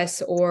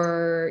U.S.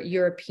 or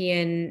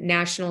European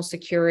national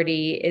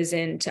security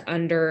isn't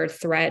under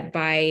threat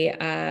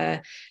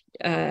by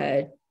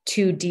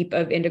too deep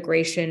of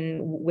integration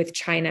with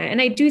China.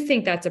 And I do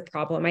think that's a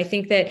problem. I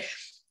think that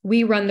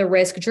we run the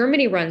risk,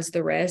 Germany runs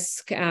the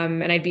risk,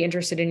 and I'd be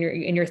interested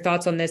in your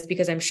thoughts on this,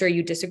 because I'm sure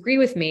you disagree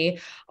with me,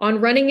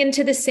 on running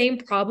into the same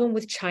problem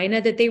with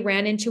China that they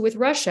ran into with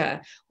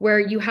Russia,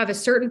 where you have a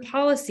certain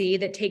policy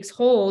that takes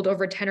hold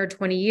over 10 or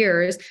 20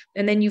 years,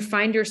 and then you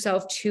find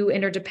yourself too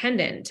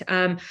interdependent.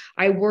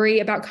 I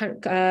worry about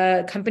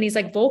companies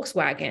like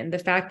Volkswagen, the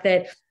fact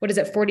that,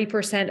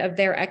 40% of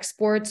their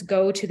exports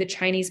go to the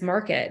Chinese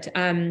market.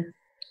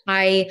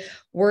 I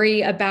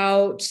worry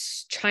about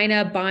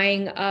China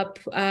buying up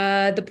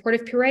the port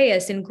of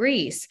Piraeus in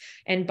Greece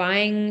and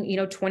buying,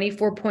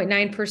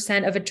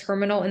 24.9% of a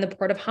terminal in the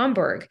port of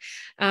Hamburg.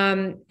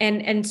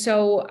 And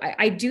so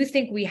I do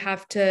think we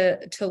have to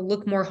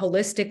look more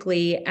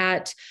holistically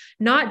at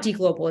not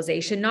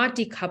deglobalization, not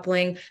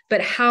decoupling,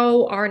 but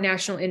how our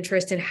national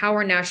interest and how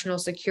our national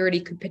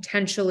security could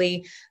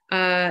potentially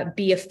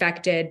be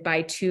affected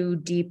by too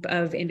deep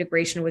of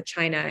integration with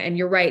China. And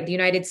you're right, the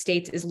United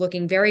States is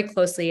looking very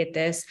closely at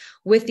this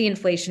with the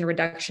Inflation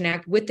Reduction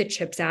Act, with the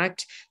CHIPS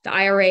Act. The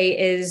IRA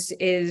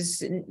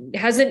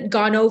hasn't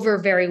gone over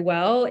very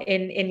well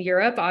in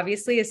Europe,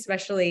 obviously,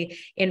 especially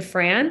in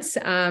France.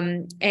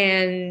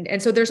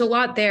 And so there's a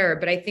lot there,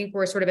 but I think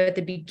we're sort of at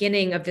the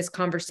beginning of this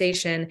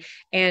conversation,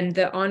 and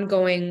the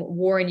ongoing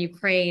war in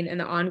Ukraine and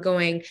the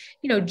ongoing,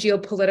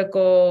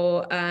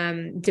 geopolitical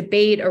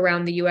debate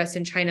around the US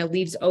and China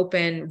leaves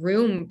open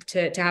room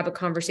to have a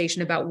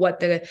conversation about what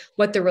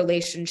the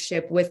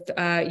relationship with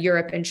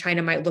Europe and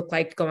China might look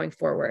like going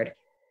forward.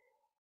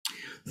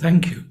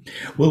 Thank you.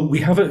 Well, we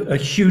have a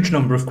huge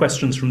number of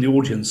questions from the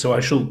audience, so I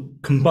shall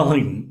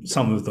combine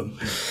some of them.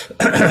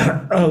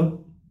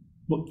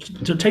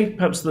 To take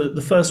perhaps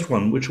the first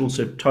one, which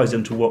also ties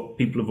into what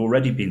people have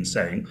already been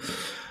saying,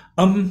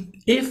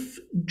 if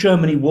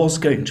Germany was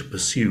going to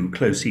pursue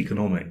close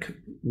economic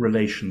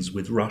relations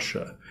with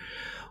Russia,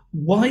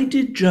 why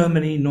did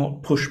Germany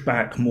not push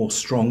back more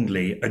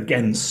strongly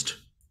against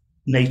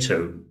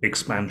NATO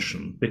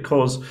expansion,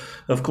 because,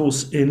 of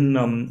course, in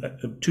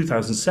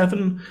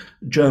 2007,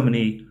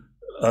 Germany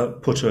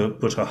put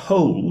a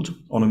hold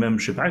on a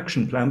membership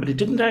action plan, but it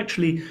didn't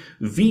actually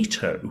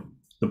veto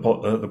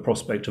the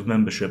prospect of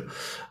membership.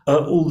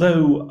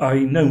 Although I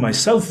know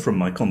myself from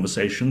my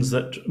conversations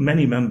that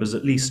many members,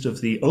 at least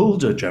of the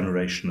older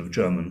generation of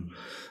German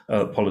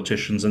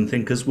politicians and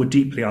thinkers, were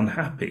deeply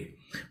unhappy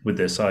with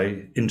this.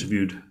 I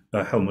interviewed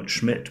Helmut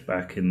Schmidt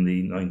back in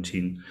the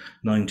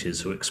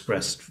 1990s, who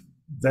expressed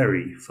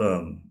very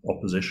firm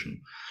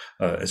opposition,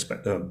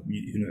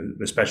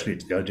 especially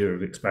to the idea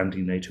of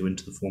expanding NATO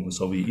into the former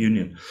Soviet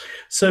Union.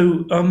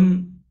 So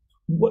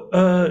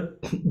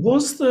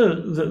was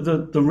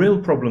the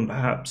real problem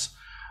perhaps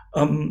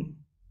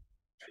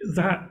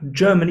that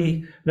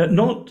Germany,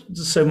 not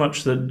so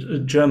much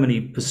that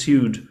Germany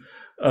pursued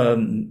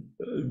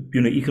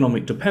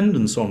economic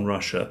dependence on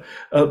Russia,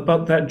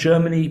 but that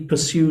Germany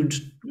pursued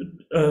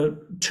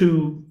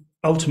two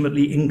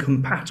ultimately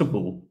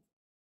incompatible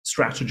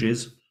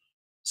strategies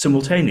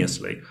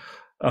simultaneously,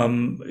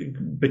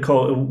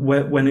 because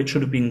when it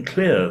should have been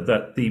clear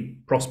that the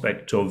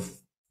prospect of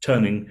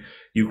turning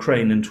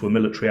Ukraine into a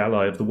military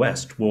ally of the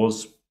West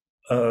was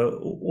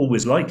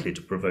always likely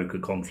to provoke a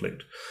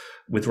conflict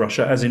with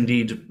Russia, as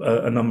indeed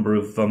a number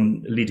of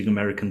leading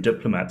American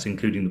diplomats,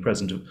 including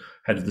the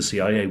head of the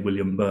CIA,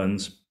 William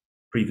Burns,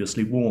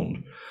 previously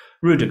warned.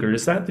 Rüdiger,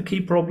 is that the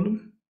key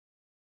problem?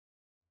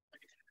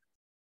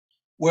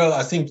 Well,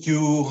 I think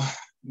you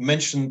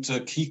mentioned a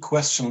key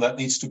question that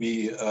needs to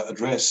be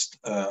addressed,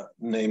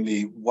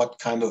 namely, what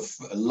kind of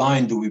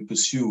line do we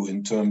pursue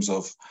in terms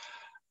of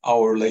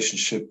our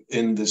relationship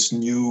in this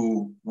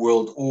new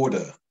world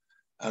order?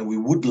 And we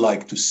would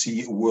like to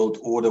see a world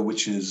order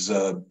which is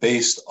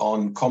based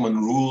on common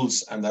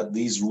rules and that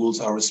these rules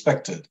are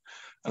respected.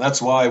 And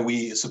that's why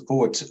we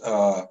support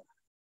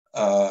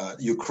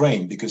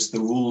Ukraine, because the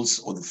rules,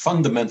 or the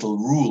fundamental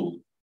rule,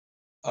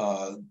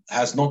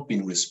 has not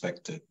been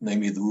respected,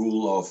 namely the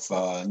rule of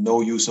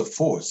no use of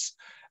force.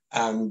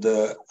 And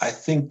I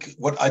think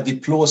what I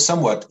deplore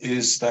somewhat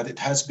is that it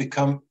has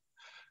become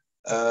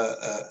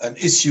an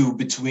issue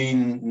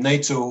between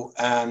NATO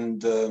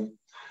and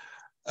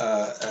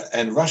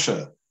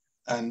Russia.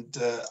 And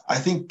I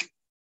think,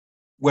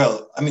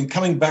 well, I mean,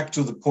 coming back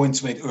to the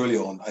points made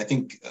earlier on, I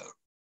think,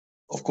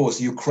 of course,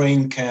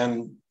 Ukraine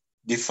can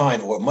define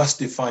or must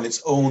define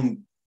its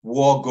own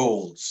war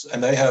goals.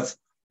 And they have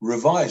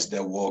revised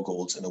their war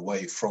goals in a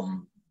way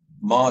from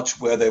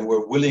March, where they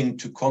were willing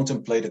to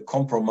contemplate a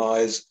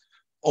compromise,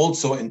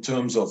 also in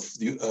terms of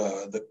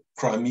the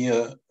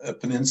Crimea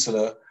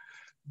Peninsula.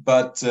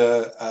 But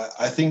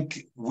I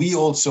think we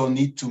also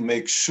need to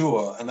make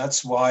sure, and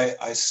that's why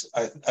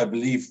I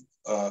believe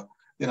the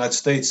United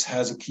States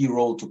has a key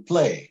role to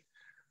play,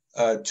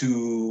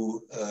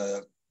 to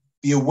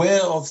be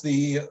aware of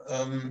the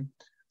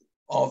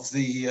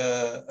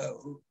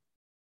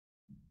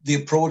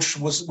approach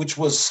which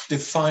was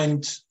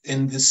defined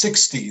in the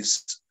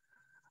 60s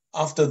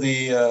after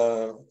the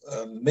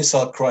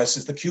missile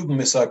crisis, the Cuban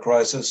Missile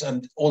Crisis,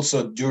 and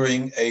also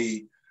during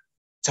a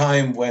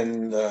time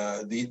when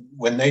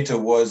NATO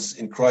was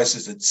in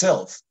crisis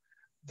itself,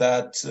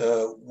 that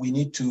we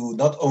need to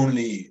not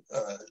only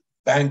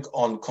bank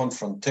on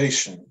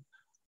confrontation,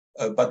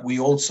 but we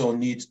also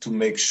need to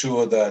make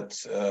sure that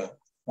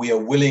we are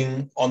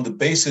willing on the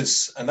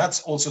basis, and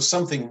that's also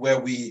something where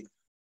we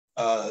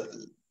have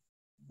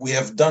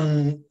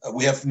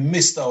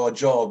missed our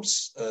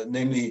jobs,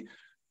 namely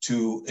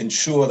to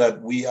ensure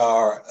that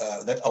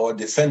that our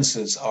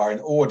defenses are in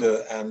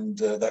order and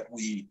that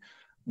we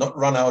not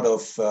run out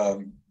of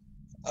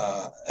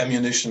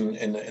ammunition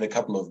in a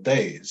couple of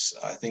days.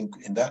 I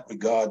think in that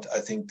regard, I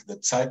think the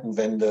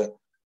Zeitenwende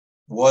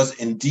was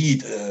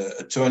indeed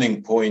a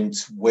turning point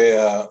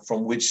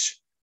from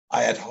which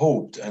I had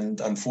hoped, and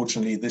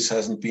unfortunately this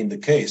hasn't been the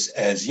case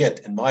as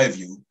yet, in my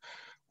view.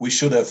 We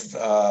should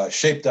have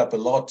shaped up a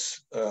lot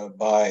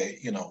by,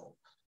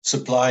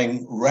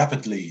 supplying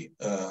rapidly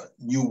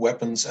new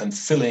weapons and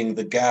filling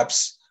the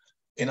gaps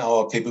in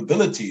our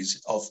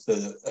capabilities of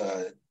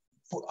the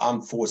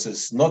armed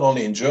forces, not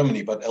only in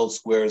Germany, but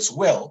elsewhere as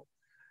well.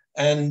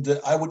 And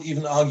I would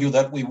even argue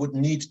that we would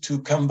need to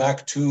come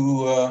back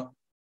to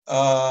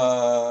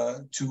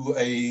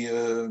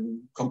a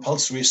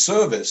compulsory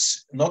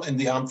service, not in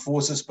the armed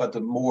forces, but a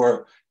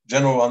more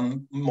general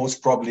one,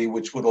 most probably,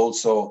 which would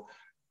also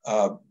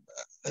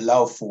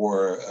allow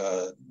for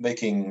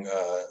making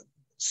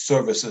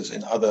services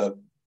in other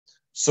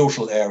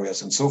social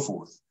areas and so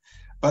forth.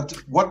 But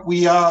what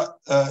we are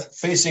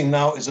facing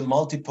now is a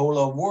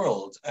multipolar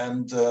world,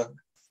 and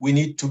we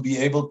need to be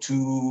able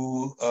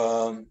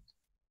to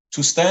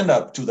stand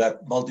up to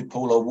that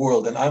multipolar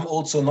world. And I'm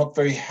also not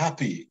very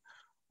happy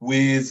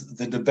with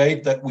the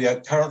debate that we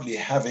are currently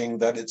having,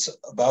 that it's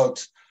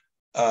about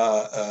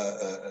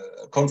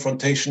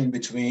confrontation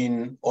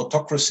between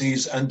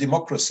autocracies and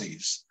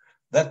democracies.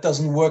 That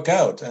doesn't work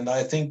out. And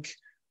I think,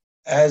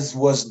 as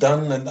was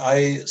done, and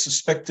I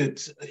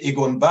suspected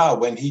Egon Bahr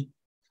when he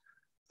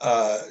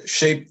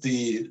shaped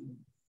the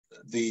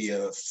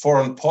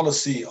foreign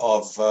policy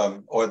of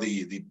or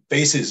the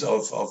basis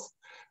of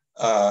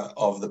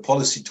the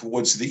policy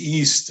towards the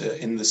East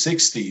in the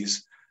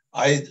 60s,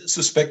 I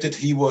suspected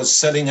he was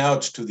selling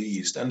out to the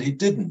East, and he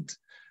didn't.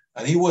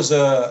 And he was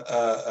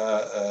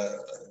a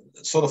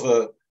sort of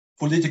a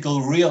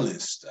political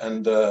realist,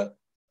 and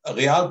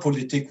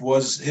realpolitik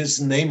was his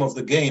name of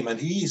the game. And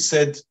he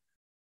said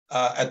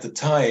at the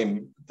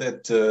time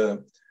that,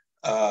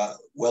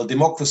 well,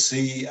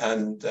 democracy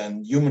and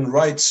human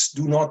rights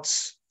do not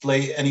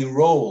play any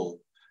role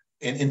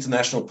in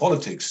international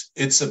politics.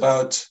 It's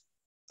about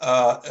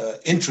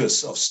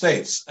interests of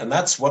states, and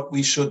that's what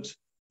we should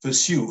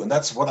pursue. And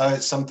that's what I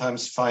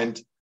sometimes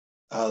find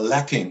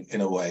lacking in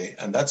a way.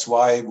 And that's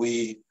why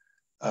we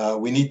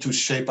need to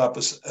shape up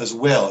as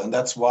well. And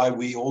that's why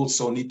we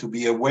also need to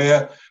be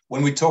aware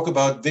when we talk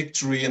about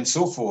victory and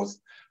so forth.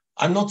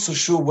 I'm not so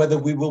sure whether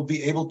we will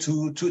be able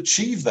to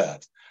achieve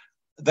that.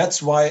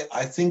 That's why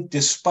I think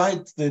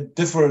despite the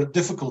different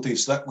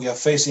difficulties that we are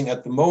facing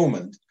at the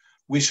moment,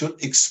 we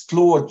should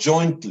explore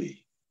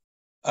jointly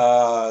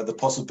the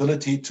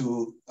possibility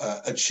to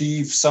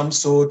achieve some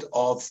sort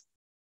of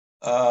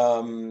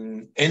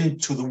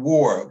end to the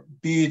war,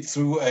 be it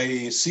through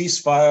a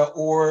ceasefire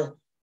or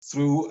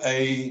through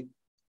an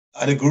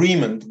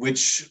agreement,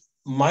 which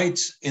might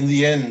in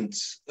the end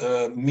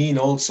mean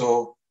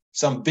also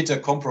some bitter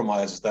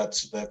compromises that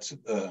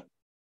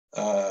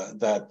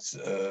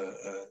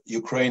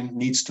Ukraine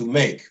needs to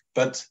make.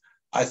 But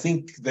I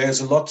think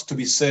there's a lot to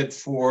be said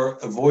for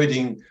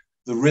avoiding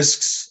the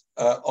risks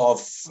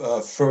of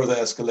further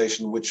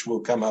escalation, which will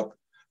come up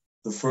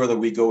the further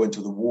we go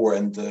into the war.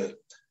 And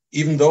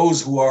even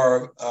those who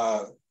are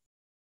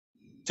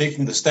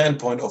taking the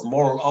standpoint of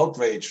moral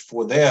outrage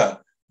for their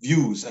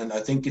views, and I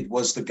think it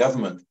was the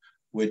government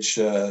which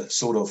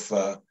sort of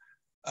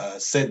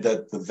said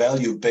that the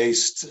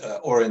value-based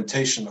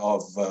orientation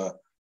of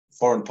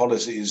foreign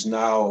policy is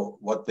now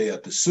what they are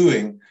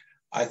pursuing.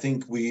 I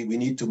think we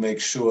need to make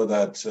sure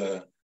that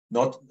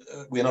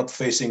we're not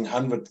facing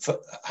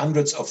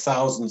hundreds of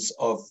thousands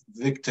of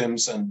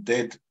victims and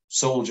dead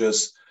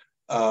soldiers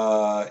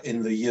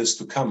in the years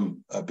to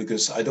come,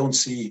 because I don't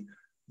see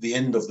the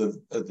end of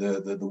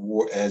the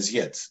war as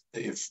yet,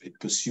 if it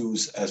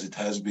pursues as it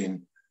has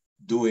been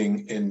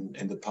doing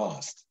in the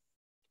past.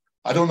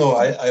 I don't know.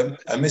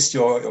 I missed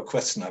your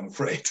question, I'm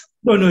afraid.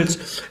 No,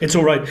 it's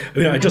all right. I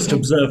mean, I just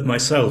observed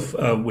myself,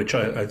 which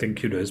I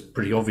think is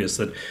pretty obvious,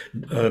 that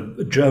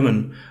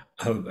German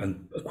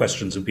and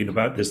questions have been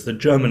about this. The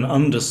German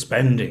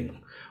underspending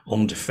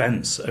on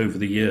defence over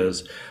the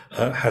years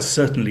has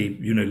certainly,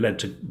 led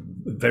to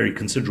very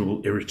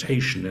considerable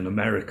irritation in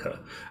America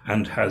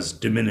and has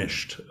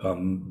diminished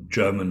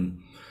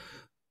German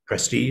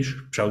prestige,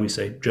 shall we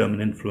say,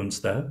 German influence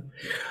there.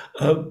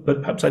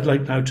 But perhaps I'd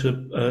like now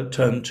to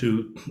turn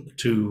to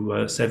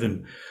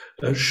Sevim.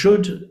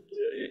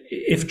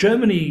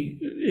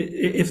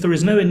 If there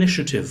is no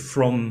initiative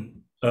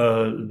from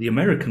the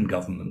American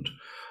government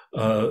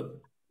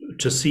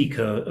to seek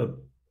a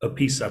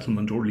peace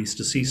settlement, or at least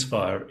a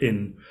ceasefire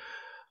in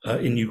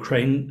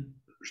Ukraine,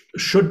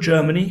 should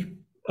Germany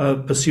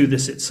pursue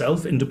this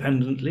itself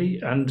independently?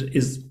 And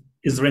is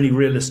there any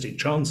realistic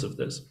chance of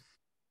this?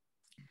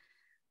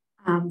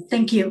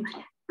 Thank you.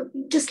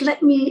 Just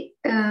let me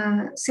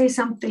say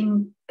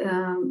something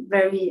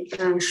very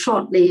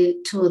shortly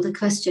to the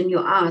question you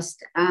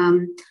asked.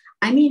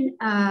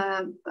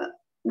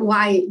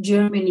 Why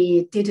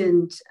Germany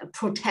didn't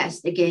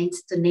protest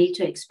against the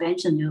NATO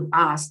expansion, you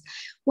asked.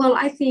 Well,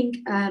 I think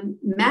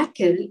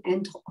Merkel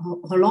and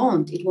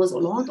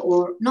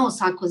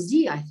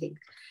Sarkozy, I think,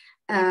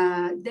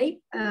 they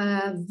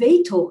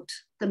vetoed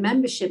the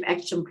membership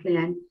action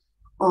plan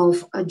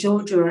of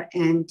Georgia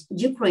and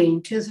Ukraine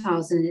in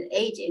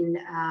 2008 in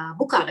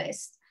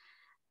Bucharest.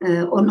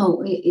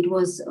 It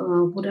was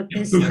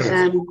Budapest.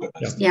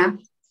 Yeah.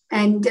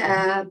 And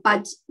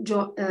but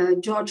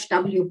George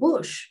W.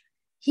 Bush,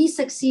 he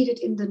succeeded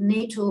in the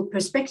NATO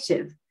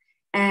perspective.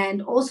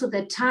 And also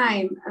that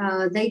time,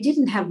 they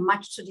didn't have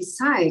much to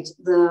decide,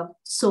 the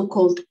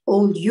so-called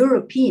old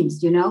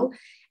Europeans,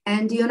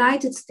 and the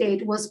United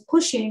States was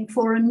pushing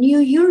for a new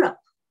Europe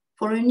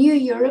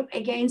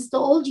against the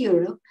old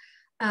Europe.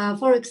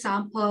 For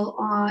example,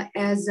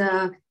 as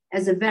a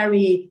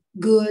very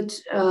good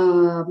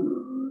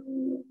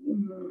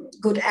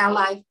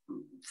ally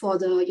for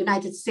the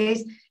United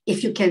States.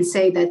 If you can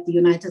say that the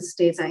United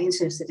States are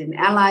interested in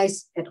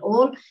allies at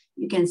all,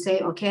 you can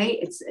say, okay,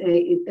 it's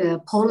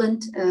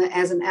Poland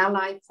as an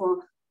ally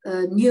for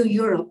New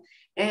Europe.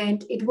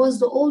 And it was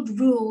the old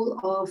rule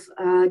of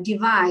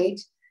divide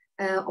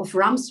of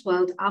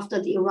Rumsfeld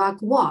after the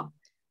Iraq War.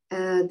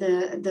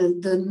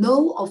 The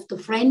no of the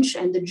French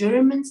and the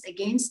Germans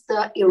against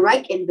the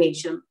Iraq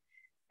invasion,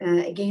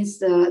 against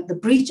the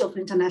breach of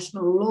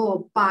international law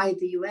by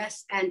the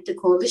US and the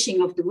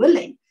coalition of the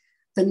willing.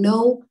 The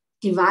no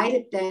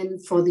divided then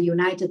for the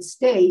United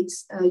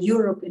States,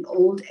 Europe in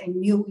old and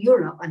new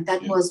Europe. And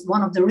that was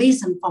one of the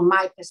reasons from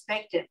my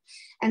perspective.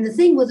 And the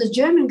thing with the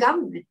German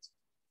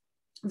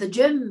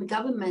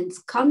government's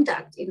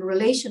conduct in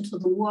relation to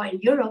the war in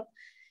Europe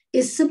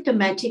is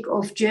symptomatic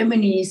of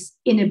Germany's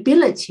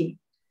inability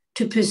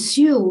to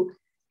pursue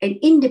an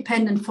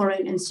independent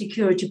foreign and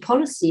security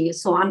policy.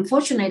 So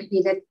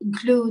unfortunately, that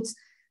includes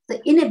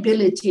the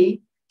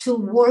inability to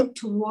work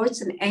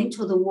towards an end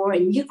to the war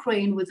in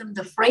Ukraine within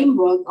the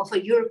framework of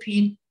a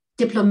European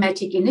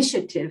diplomatic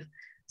initiative.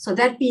 So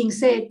that being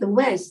said, the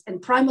West,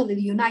 and primarily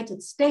the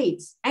United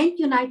States and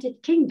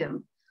United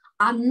Kingdom,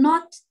 are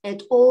not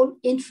at all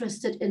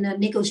interested in a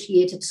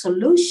negotiated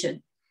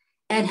solution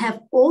and have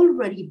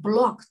already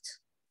blocked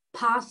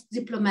past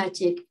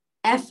diplomatic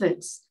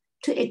efforts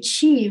to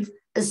achieve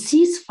a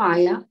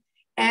ceasefire,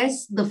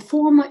 as the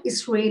former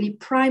Israeli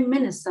Prime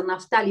Minister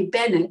Naftali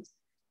Bennett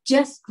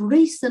just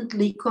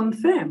recently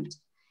confirmed.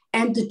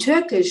 And the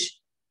Turkish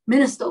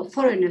Minister of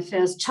Foreign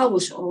Affairs,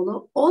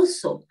 Çavuşoğlu,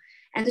 also.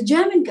 And the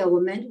German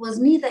government was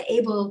neither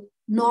able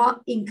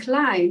nor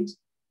inclined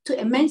to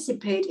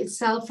emancipate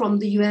itself from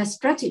the US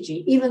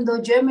strategy. Even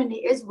though Germany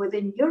is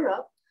within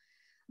Europe,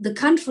 the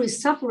country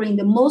is suffering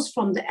the most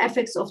from the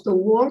effects of the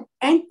war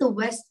and the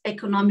West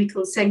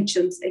economical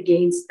sanctions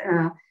against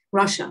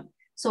Russia.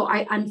 So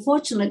I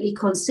unfortunately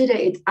consider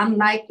it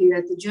unlikely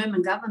that the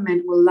German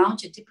government will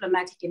launch a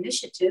diplomatic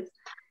initiative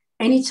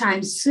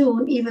anytime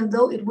soon, even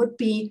though it would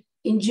be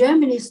in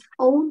Germany's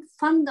own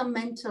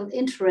fundamental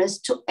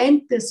interest to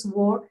end this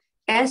war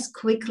as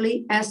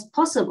quickly as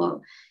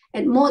possible.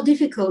 And more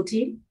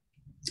difficulty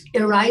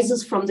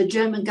arises from the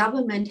German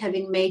government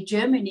having made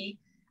Germany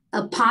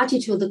a party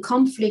to the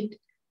conflict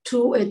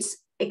through its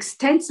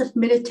extensive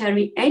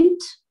military and,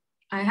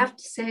 I have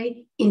to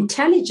say,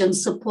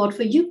 intelligence support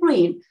for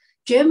Ukraine.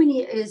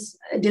 Germany is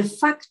a de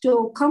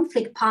facto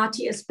conflict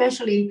party,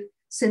 especially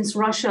since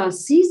Russia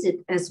sees it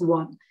as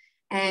one.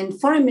 And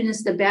Foreign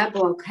Minister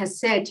Baerbock has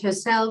said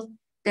herself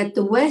that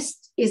the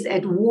West is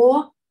at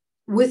war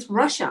with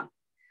Russia.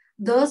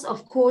 Thus,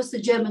 of course, the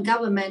German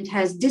government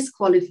has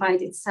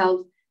disqualified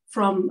itself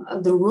from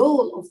the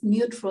role of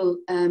neutral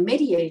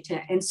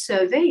mediator, and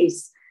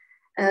surveys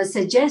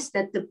suggest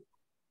that the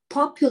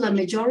popular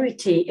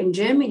majority in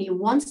Germany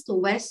wants the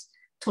West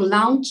to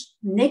launch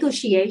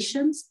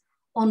negotiations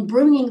on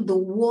bringing the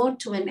war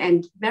to an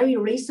end. Very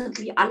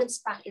recently,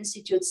 Allensbach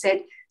Institute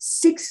said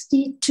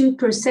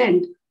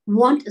 62%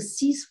 want a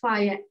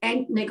ceasefire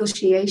and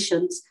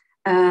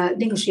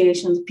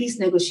peace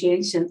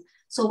negotiations.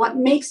 So what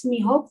makes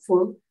me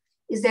hopeful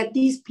is that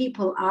these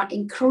people are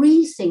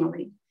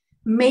increasingly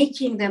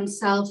making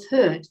themselves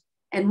heard.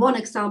 And one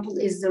example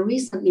is the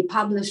recently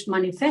published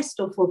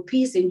Manifesto for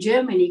Peace in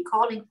Germany,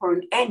 calling for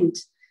an end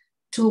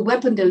to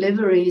weapon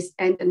deliveries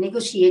and a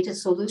negotiated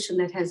solution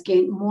that has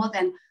gained more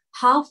than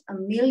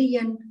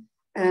 500,000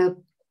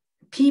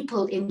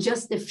 people in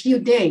just a few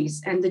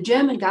days. And the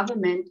German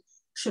government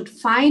should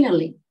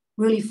finally,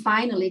 really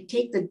finally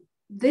take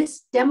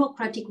this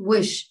democratic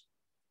wish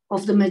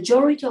of the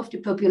majority of the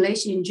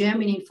population in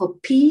Germany for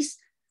peace,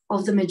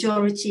 of the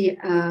majority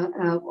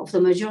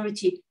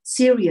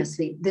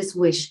seriously, this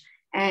wish.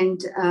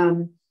 And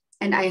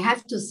I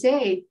have to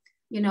say,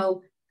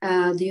 the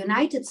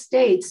United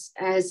States,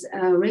 as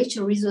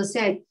Rachel Rizzo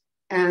said,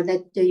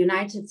 that the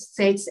United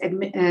States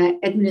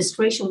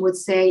administration would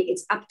say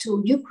it's up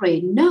to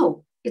Ukraine.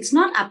 No, it's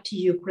not up to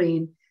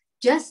Ukraine.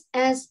 Just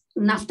as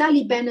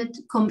Naftali Bennett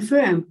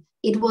confirmed,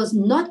 it was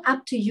not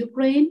up to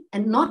Ukraine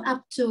and not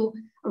up to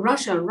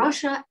Russia.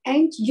 Russia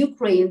and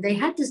Ukraine, they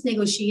had this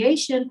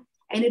negotiation,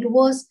 and it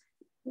was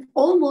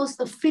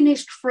almost a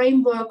finished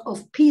framework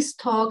of peace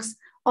talks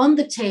on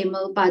the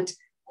table, but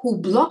who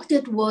blocked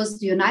it was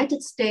the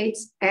United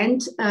States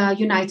and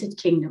United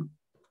Kingdom.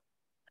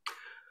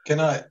 Can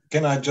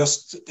I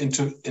just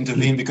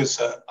intervene,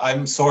 because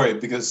I'm sorry,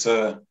 because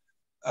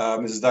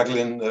Mrs.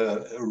 Dagdelen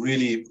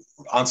really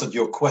answered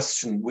your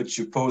question, which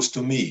you posed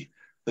to me,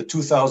 the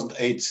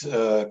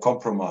 2008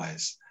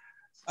 compromise.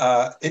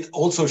 It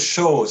also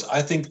shows,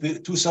 I think, the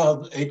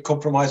 2008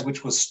 compromise,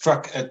 which was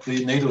struck at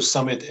the NATO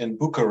summit in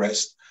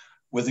Bucharest,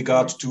 with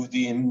regard to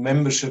the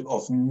membership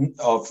of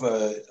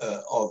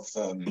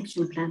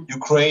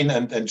Ukraine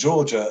and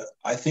Georgia.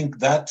 I think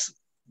that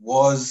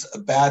was a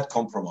bad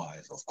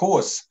compromise, of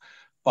course,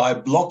 by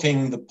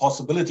blocking the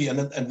possibility, and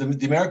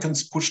the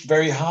Americans pushed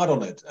very hard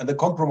on it, and the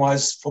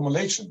compromise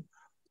formulation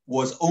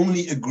was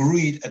only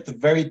agreed at the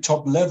very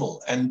top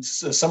level, and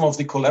some of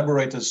the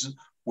collaborators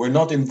were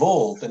not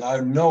involved, and I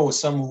know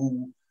some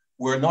who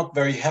were not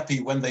very happy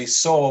when they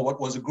saw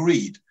what was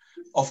agreed.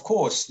 Of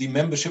course, the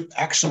membership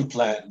action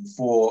plan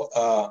for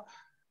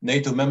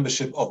NATO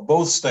membership of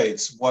both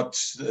states, what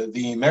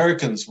the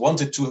Americans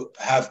wanted to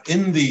have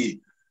in the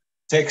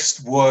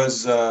text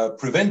was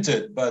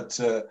prevented, but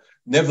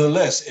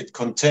nevertheless, it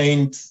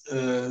contained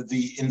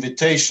the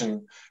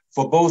invitation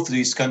for both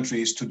these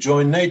countries to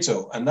join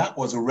NATO. And that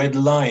was a red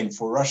line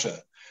for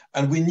Russia.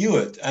 And we knew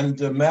it, and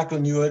Merkel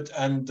knew it,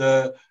 and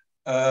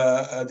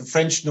the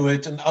French knew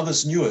it, and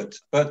others knew it.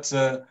 But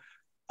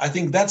I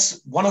think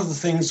that's one of the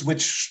things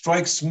which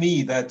strikes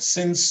me, that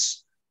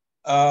since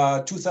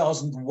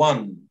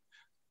 2001,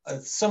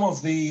 some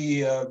of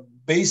the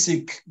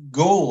basic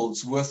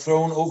goals were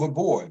thrown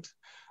overboard.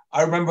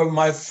 I remember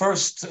my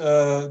first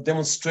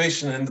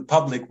demonstration in the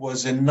public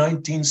was in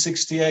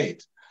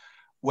 1968,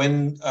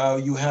 when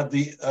you had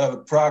the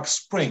Prague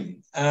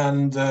Spring.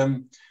 And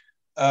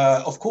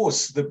of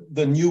course,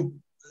 the new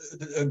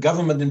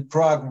government in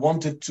Prague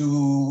wanted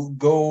to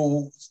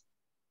go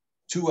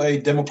to a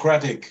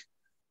democratic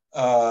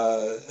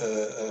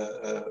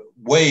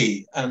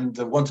way and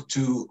wanted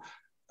to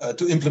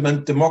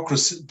implement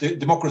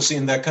democracy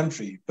in their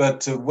country.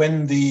 But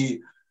when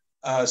the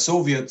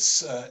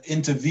Soviets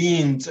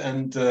intervened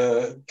and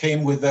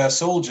came with their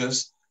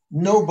soldiers,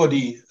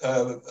 nobody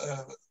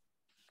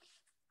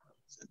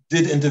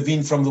did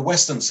intervene from the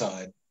Western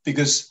side,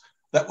 because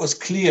that was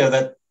clear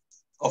that,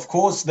 of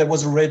course, there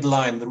was a red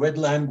line. The red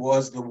line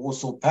was the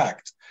Warsaw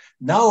Pact.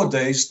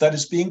 Nowadays, that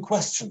is being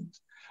questioned.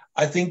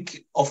 I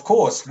think, of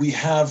course, we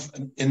have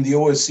in the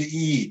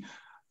OSCE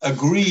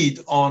agreed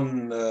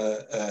on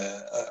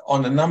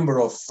a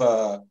number of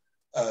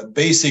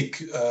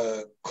basic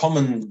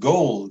common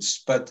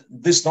goals, but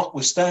this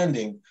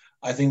notwithstanding,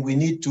 I think we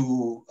need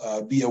to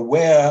be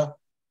aware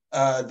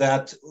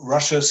that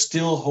Russia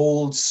still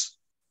holds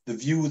the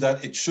view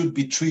that it should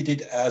be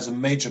treated as a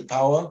major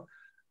power,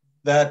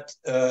 that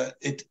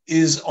it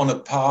is on a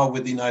par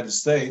with the United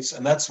States.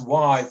 And that's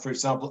why, for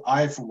example,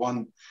 I, for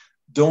one,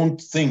 don't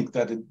think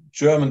that a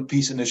German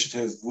peace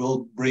initiative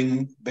will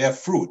bear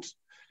fruit.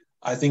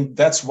 I think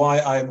that's why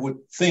I would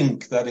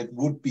think that it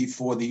would be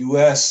for the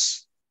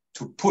US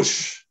to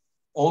push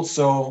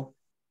also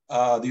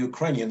the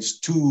Ukrainians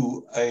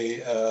to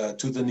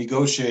the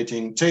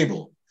negotiating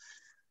table.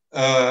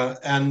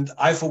 And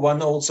I, for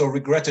one, also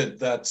regretted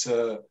that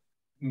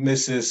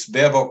Mrs.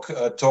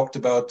 Baerbock talked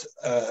about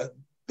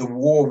the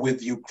war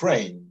with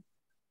Ukraine.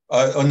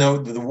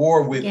 The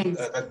war with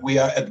that we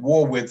are at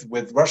war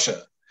with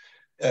Russia.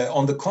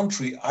 On the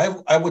contrary,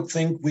 I would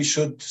think we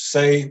should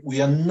say we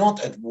are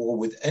not at war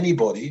with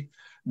anybody,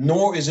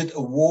 nor is it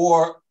a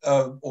war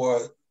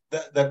or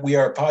that we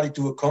are a party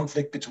to a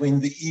conflict between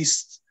the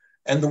East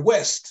and the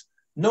West.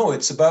 No,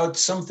 it's about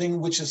something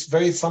which is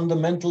very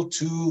fundamental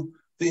to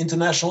the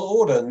international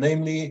order,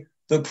 namely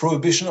the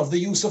prohibition of the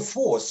use of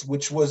force,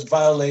 which was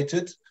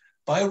violated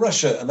by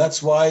Russia. And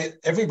that's why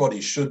everybody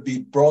should be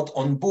brought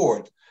on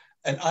board.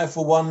 And I,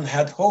 for one,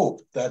 had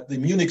hoped that the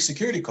Munich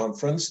Security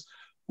Conference,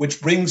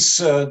 which brings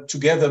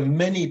together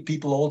many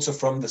people also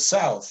from the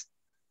South,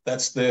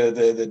 that's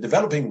the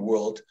developing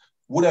world,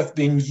 would have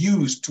been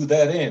used to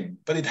that end,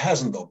 but it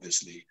hasn't,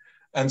 obviously.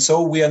 And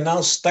so we are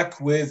now stuck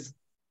with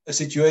a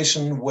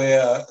situation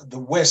where the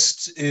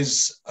West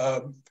is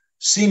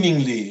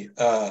seemingly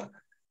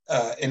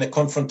in a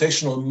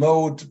confrontational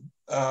mode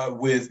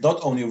with not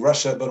only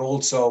Russia, but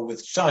also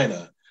with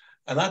China.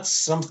 And that's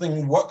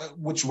something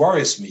which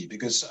worries me,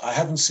 because I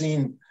haven't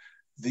seen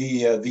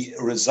the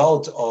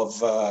result of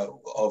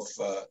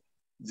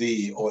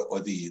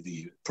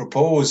the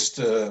proposed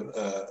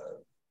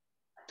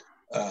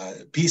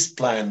peace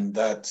plan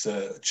that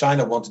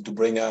China wanted to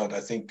bring out, I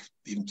think,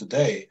 even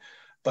today.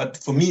 But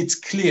for me, it's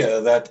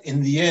clear that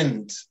in the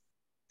end,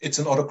 it's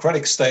an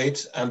autocratic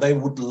state, and they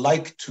would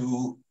like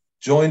to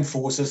join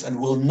forces and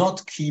will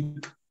not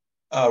keep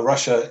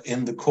Russia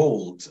in the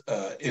cold.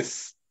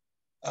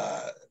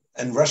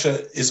 And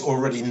Russia is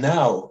already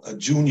now a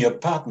junior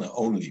partner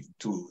only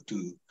to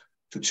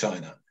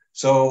China.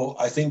 So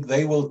I think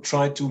they will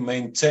try to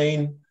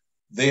maintain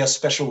their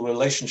special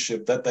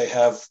relationship that they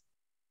have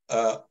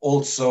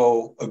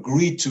also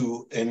agreed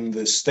to in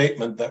the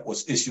statement that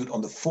was issued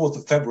on the 4th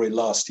of February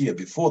last year,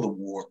 before the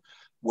war,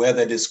 where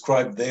they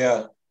described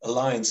their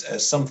alliance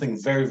as something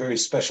very, very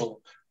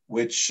special,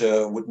 which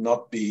would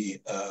not be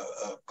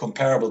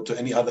comparable to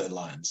any other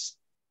alliance.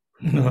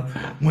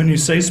 When you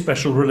say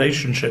special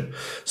relationship,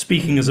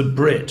 speaking as a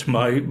Brit,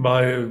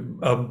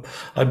 I'm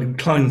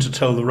inclined to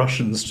tell the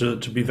Russians to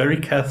be very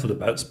careful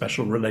about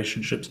special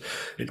relationships.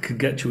 It could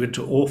get you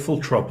into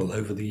awful trouble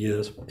over the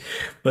years.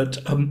 But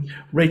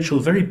Rachel,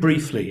 very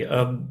briefly,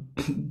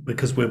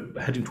 because we're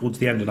heading towards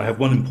the end, and I have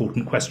one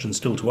important question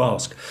still to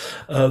ask.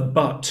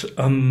 But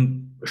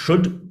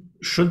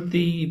should the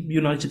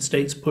United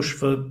States push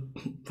for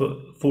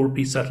a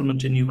peace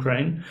settlement in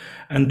Ukraine?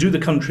 And do the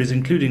countries,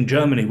 including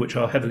Germany, which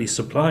are heavily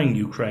supplying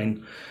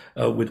Ukraine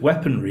with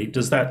weaponry,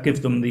 does that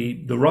give them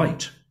the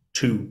right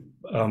to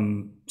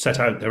set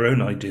out their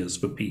own ideas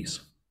for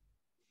peace?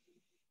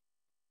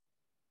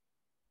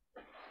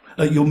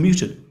 You're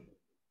muted.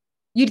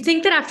 You'd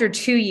think that after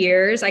 2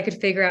 years, I could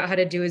figure out how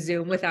to do a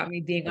Zoom without me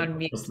being on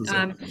mute.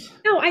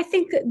 No, I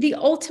think the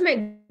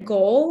ultimate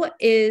goal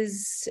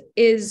is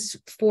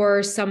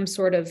for some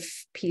sort of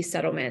peace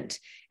settlement.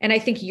 And I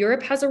think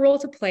Europe has a role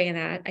to play in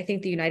that. I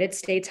think the United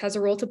States has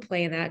a role to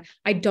play in that.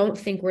 I don't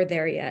think we're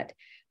there yet.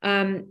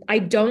 I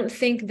don't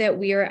think that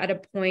we are at a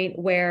point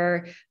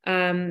where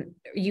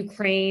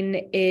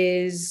Ukraine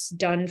is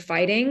done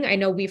fighting. I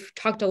know we've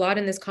talked a lot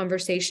in this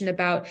conversation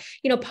about,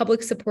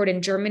 public support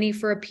in Germany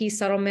for a peace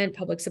settlement,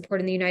 public support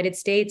in the United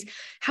States.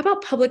 How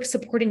about public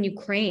support in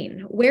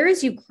Ukraine? Where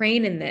is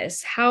Ukraine in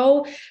this?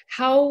 How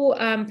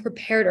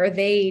prepared are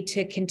they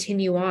to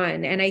continue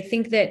on? And I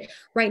think that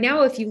right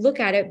now, if you look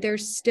at it,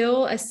 there's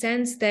still a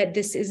sense that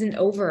this isn't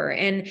over.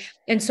 And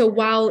so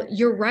while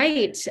you're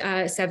right,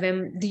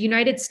 Sevim, the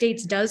United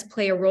States does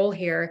play a role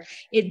here,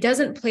 it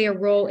doesn't play a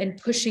role in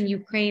pushing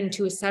Ukraine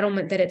to a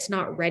settlement that it's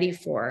not ready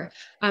for.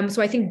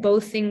 So I think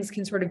both things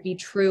can sort of be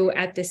true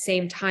at the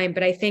same time.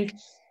 But I think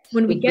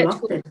when we get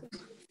to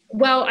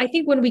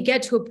when we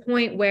get to a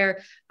point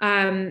where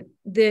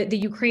the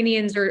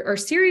Ukrainians are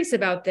serious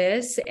about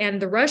this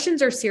and the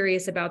Russians are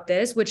serious about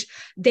this, which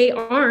they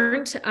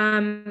aren't,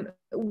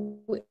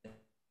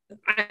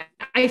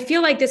 I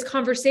feel like this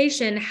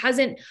conversation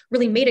hasn't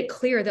really made it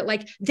clear that,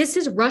 like, this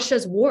is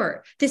Russia's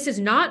war. This is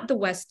not the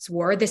West's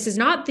war. This is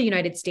not the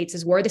United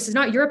States' war. This is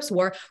not Europe's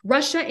war.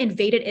 Russia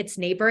invaded its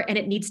neighbor, and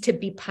it needs to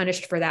be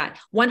punished for that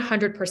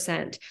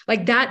 100%.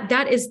 Like that's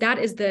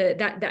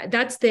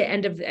the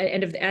end of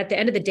at the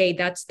end of the day,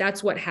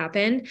 that's what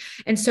happened.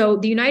 And so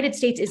the United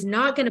States is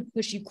not going to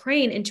push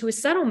Ukraine into a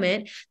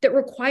settlement that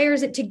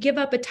requires it to give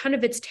up a ton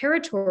of its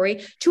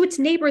territory to its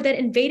neighbor that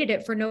invaded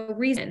it for no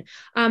reason.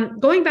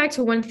 Going back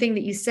to one thing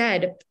that you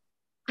said,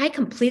 I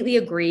completely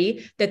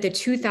agree that the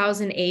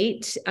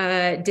 2008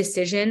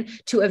 decision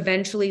to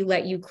eventually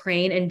let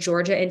Ukraine and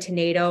Georgia into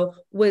NATO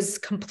was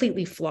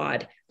completely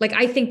flawed. Like,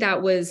 I think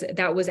that was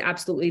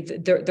absolutely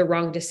the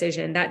wrong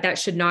decision. That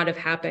should not have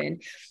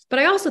happened. But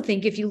I also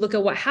think if you look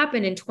at what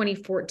happened in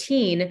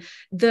 2014,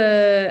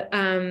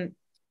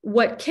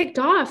 what kicked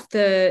off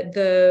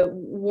the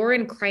war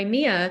in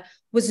Crimea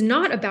was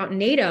not about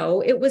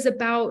NATO. It was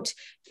about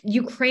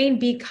Ukraine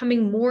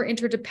becoming more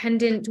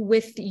interdependent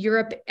with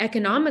Europe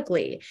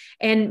economically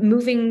and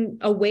moving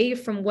away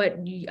from what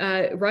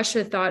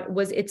Russia thought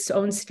was its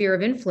own sphere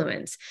of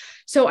influence.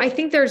 So I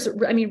think there's,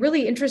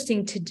 really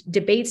interesting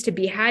debates to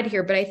be had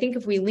here. But I think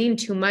if we lean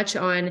too much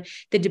on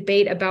the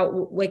debate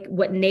about like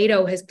what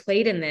NATO has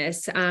played in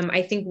this,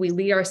 I think we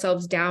lead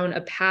ourselves down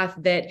a path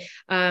that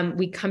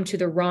we come to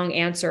the wrong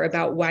answer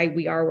about why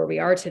we are where we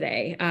are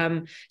today.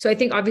 So I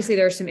think obviously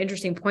there are some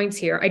interesting points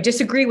here. I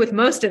disagree with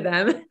most of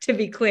them, to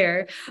be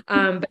clear,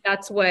 but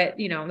that's what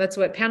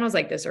panels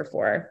like this are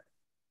for.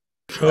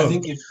 Sure. I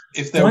think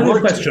if there Final were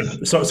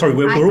question. Sorry,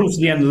 we're almost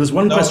to the end. There's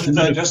one question.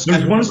 There's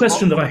one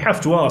question that I have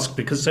to ask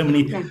because so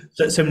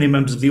many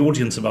members of the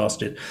audience have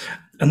asked it,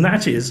 and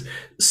that is,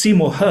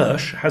 Seymour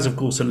Hersh has, of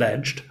course,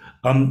 alleged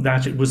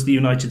that it was the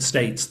United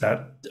States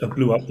that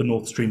blew up the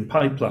Nord Stream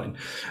pipeline,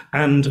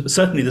 and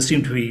certainly there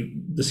seems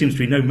to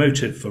be no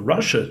motive for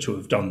Russia to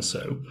have done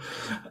so.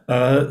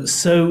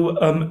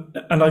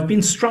 And I've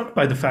been struck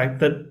by the fact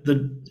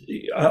that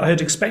I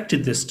had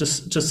expected this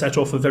to set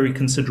off a very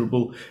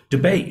considerable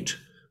debate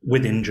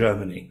within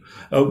Germany,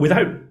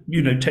 without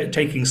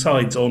taking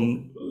sides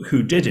on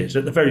who did it.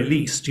 At the very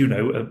least,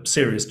 a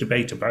serious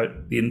debate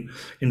about the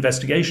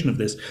investigation of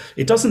this.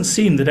 It doesn't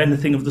seem that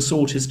anything of the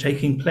sort is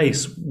taking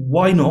place.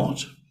 Why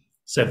not,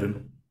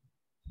 Sevim?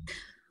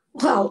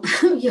 Well,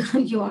 your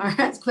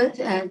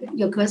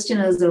question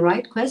is the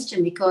right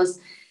question, because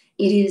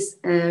it is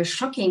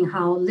shocking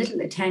how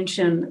little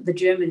attention the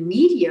German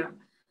media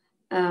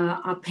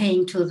are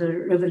paying to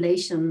the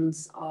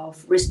revelations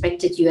of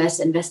respected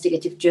US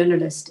investigative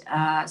journalist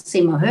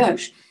Seymour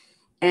Hersh.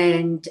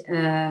 And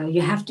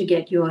you have to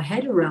get your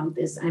head around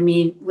this.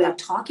 We are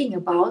talking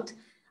about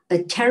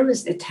a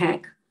terrorist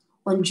attack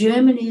on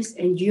Germany's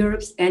and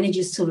Europe's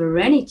energy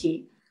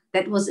sovereignty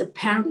that was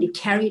apparently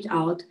carried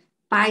out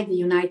by the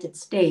United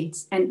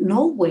States and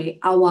Norway,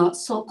 our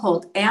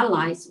so-called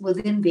allies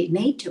within the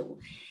NATO.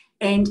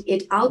 And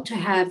it ought to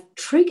have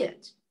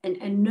triggered an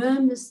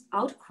enormous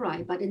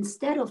outcry. But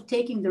instead of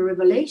taking the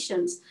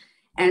revelations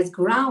as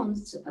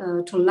grounds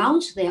to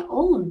launch their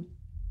own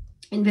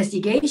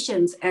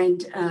investigations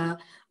and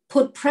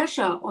put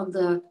pressure on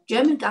the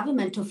German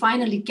government to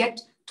finally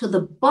get to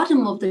the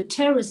bottom of the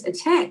terrorist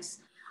attacks,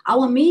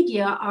 our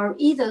media are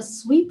either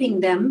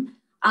sweeping them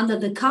under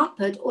the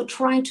carpet or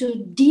trying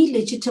to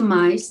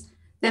delegitimize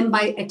them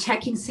by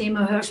attacking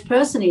Seymour Hersh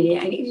personally.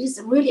 And it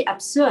is really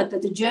absurd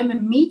that the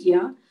German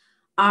media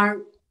are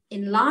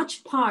in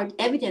large part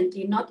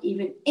evidently not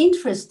even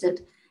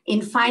interested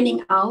in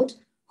finding out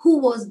who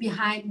was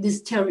behind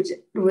these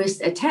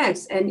terrorist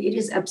attacks. And it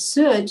is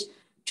absurd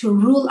to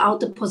rule out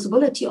the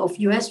possibility of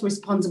US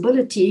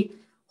responsibility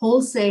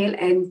wholesale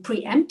and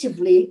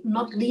preemptively,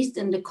 not least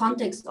in the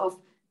context of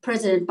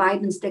President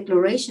Biden's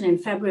declaration in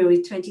February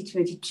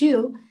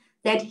 2022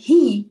 that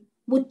he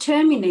would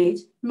terminate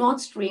Nord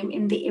Stream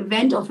in the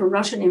event of a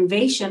Russian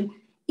invasion,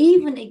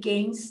 even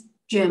against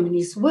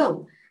Germany's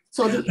will.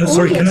 So the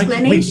only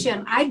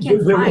explanation I can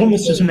find. We're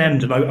almost at an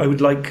end, and I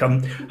would like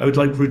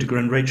Rüdiger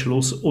and Rachel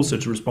also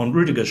to respond.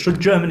 Rüdiger,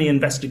 should Germany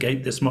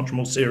investigate this much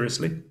more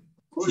seriously?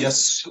 Of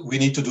Yes, we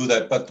need to do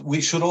that, but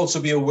we should also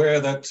be aware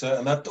that,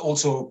 and that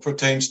also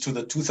pertains to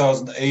the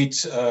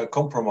 2008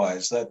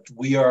 compromise, that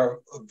we are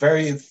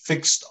very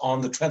fixed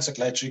on the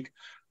transatlantic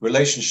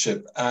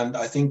relationship. And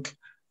I think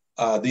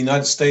the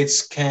United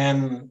States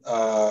can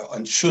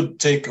and should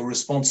take a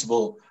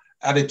responsible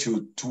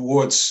attitude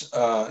towards,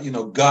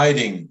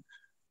 guiding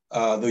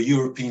the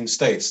European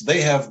states.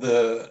 They have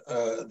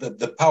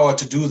the power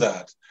to do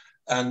that.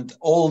 And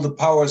all the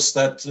powers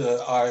that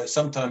are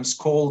sometimes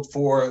called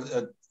for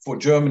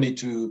Germany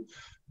to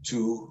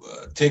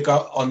take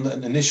on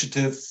an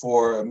initiative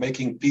for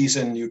making peace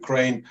in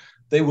Ukraine,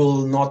 they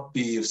will not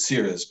be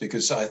serious,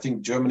 because I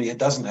think Germany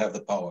doesn't have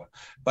the power.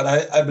 But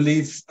I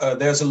believe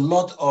there's a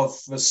lot of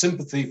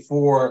sympathy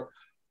for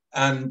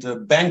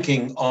and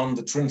banking on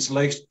the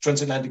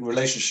transatlantic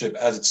relationship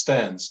as it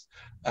stands.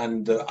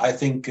 And I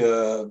think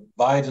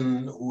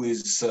Biden, who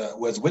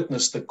has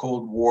witnessed the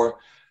Cold War,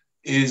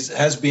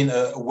 has been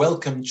a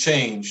welcome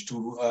change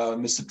to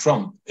Mr.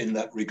 Trump in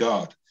that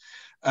regard.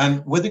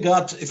 And with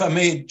regard, if I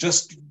may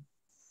just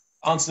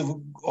answer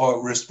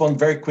or respond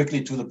very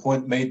quickly to the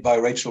point made by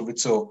Rachel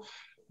Rizzo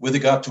with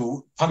regard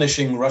to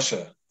punishing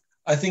Russia.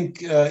 I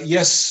think,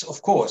 yes,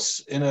 of course,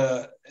 in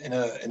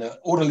an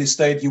orderly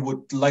state, you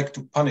would like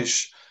to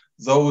punish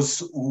those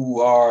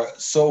who are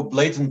so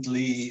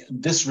blatantly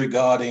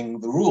disregarding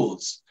the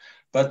rules.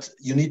 But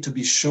you need to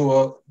be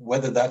sure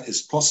whether that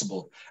is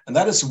possible. And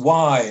that is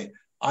why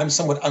I'm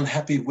somewhat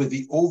unhappy with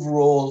the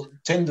overall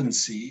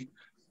tendency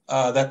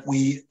that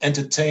we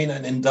entertain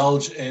and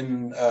indulge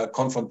in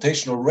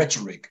confrontational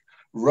rhetoric.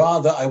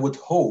 Rather, I would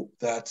hope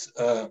that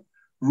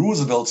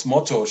Roosevelt's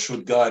motto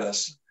should guide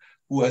us,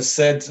 who has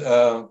said,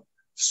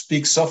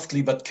 speak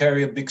softly but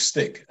carry a big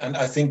stick. And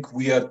I think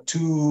we are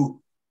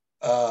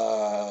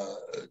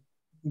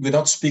we're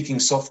not speaking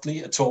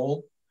softly at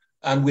all,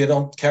 and we're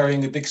not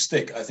carrying a big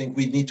stick. I think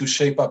we need to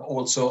shape up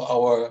also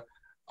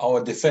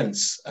our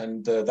defense,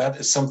 and that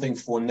is something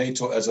for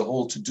NATO as a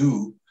whole to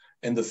do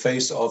in the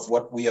face of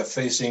what we are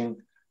facing,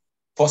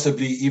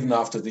 possibly even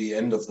after the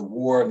end of the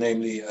war,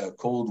 namely a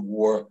Cold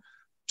War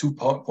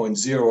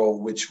 2.0,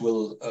 which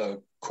will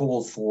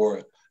call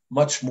for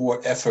much more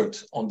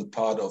effort on the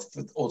part of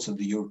also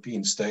the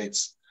European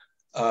states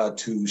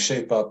to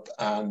shape up,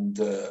 and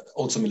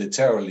also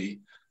militarily.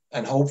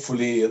 And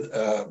hopefully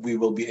we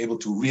will be able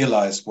to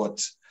realize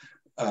what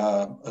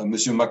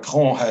Monsieur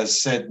Macron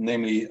has said,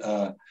 namely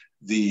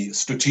the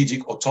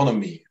strategic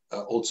autonomy,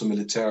 also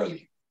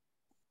militarily.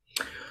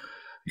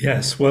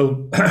 Yes,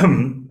 well, I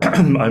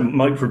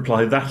might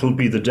reply, that'll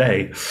be the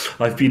day.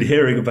 I've been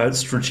hearing about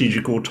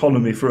strategic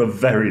autonomy for a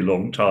very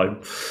long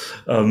time,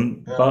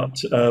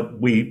 but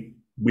we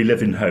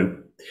live in hope.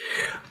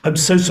 I'm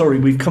so sorry,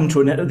 we've come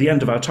to the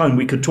end of our time.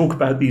 We could talk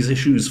about these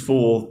issues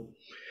for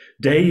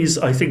days.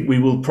 I think we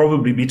will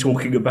probably be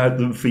talking about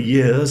them for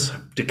years,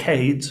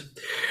 decades.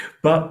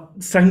 But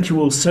thank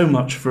you all so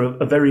much for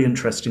a very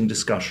interesting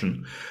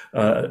discussion.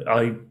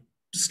 I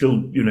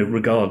still,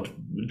 regard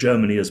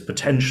Germany as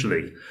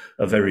potentially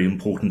a very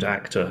important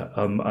actor.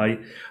 I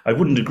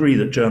wouldn't agree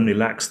that Germany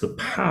lacks the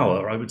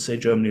power. I would say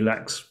Germany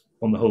lacks,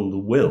 on the whole, the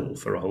will,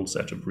 for a whole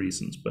set of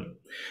reasons. But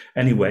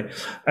anyway,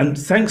 and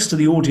thanks to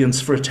the audience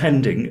for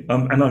attending.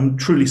 And I'm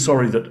truly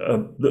sorry that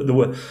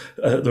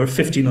there are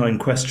 59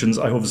 questions.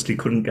 I obviously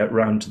couldn't get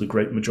round to the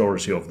great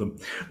majority of them.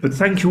 But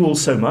thank you all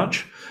so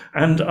much,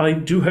 and I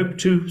do hope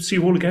to see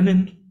you all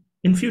again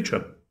in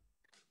future.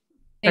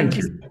 Thank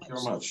you. Thank you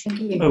very much. Thank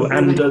you. Oh,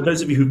 and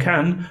those of you who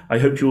can, I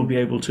hope you will be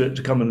able to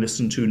come and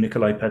listen to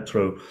Nikolai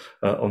Petro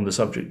on the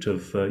subject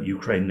of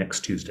Ukraine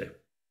next Tuesday.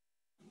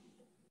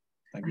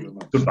 Thank you very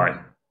much. Goodbye.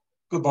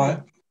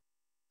 Goodbye.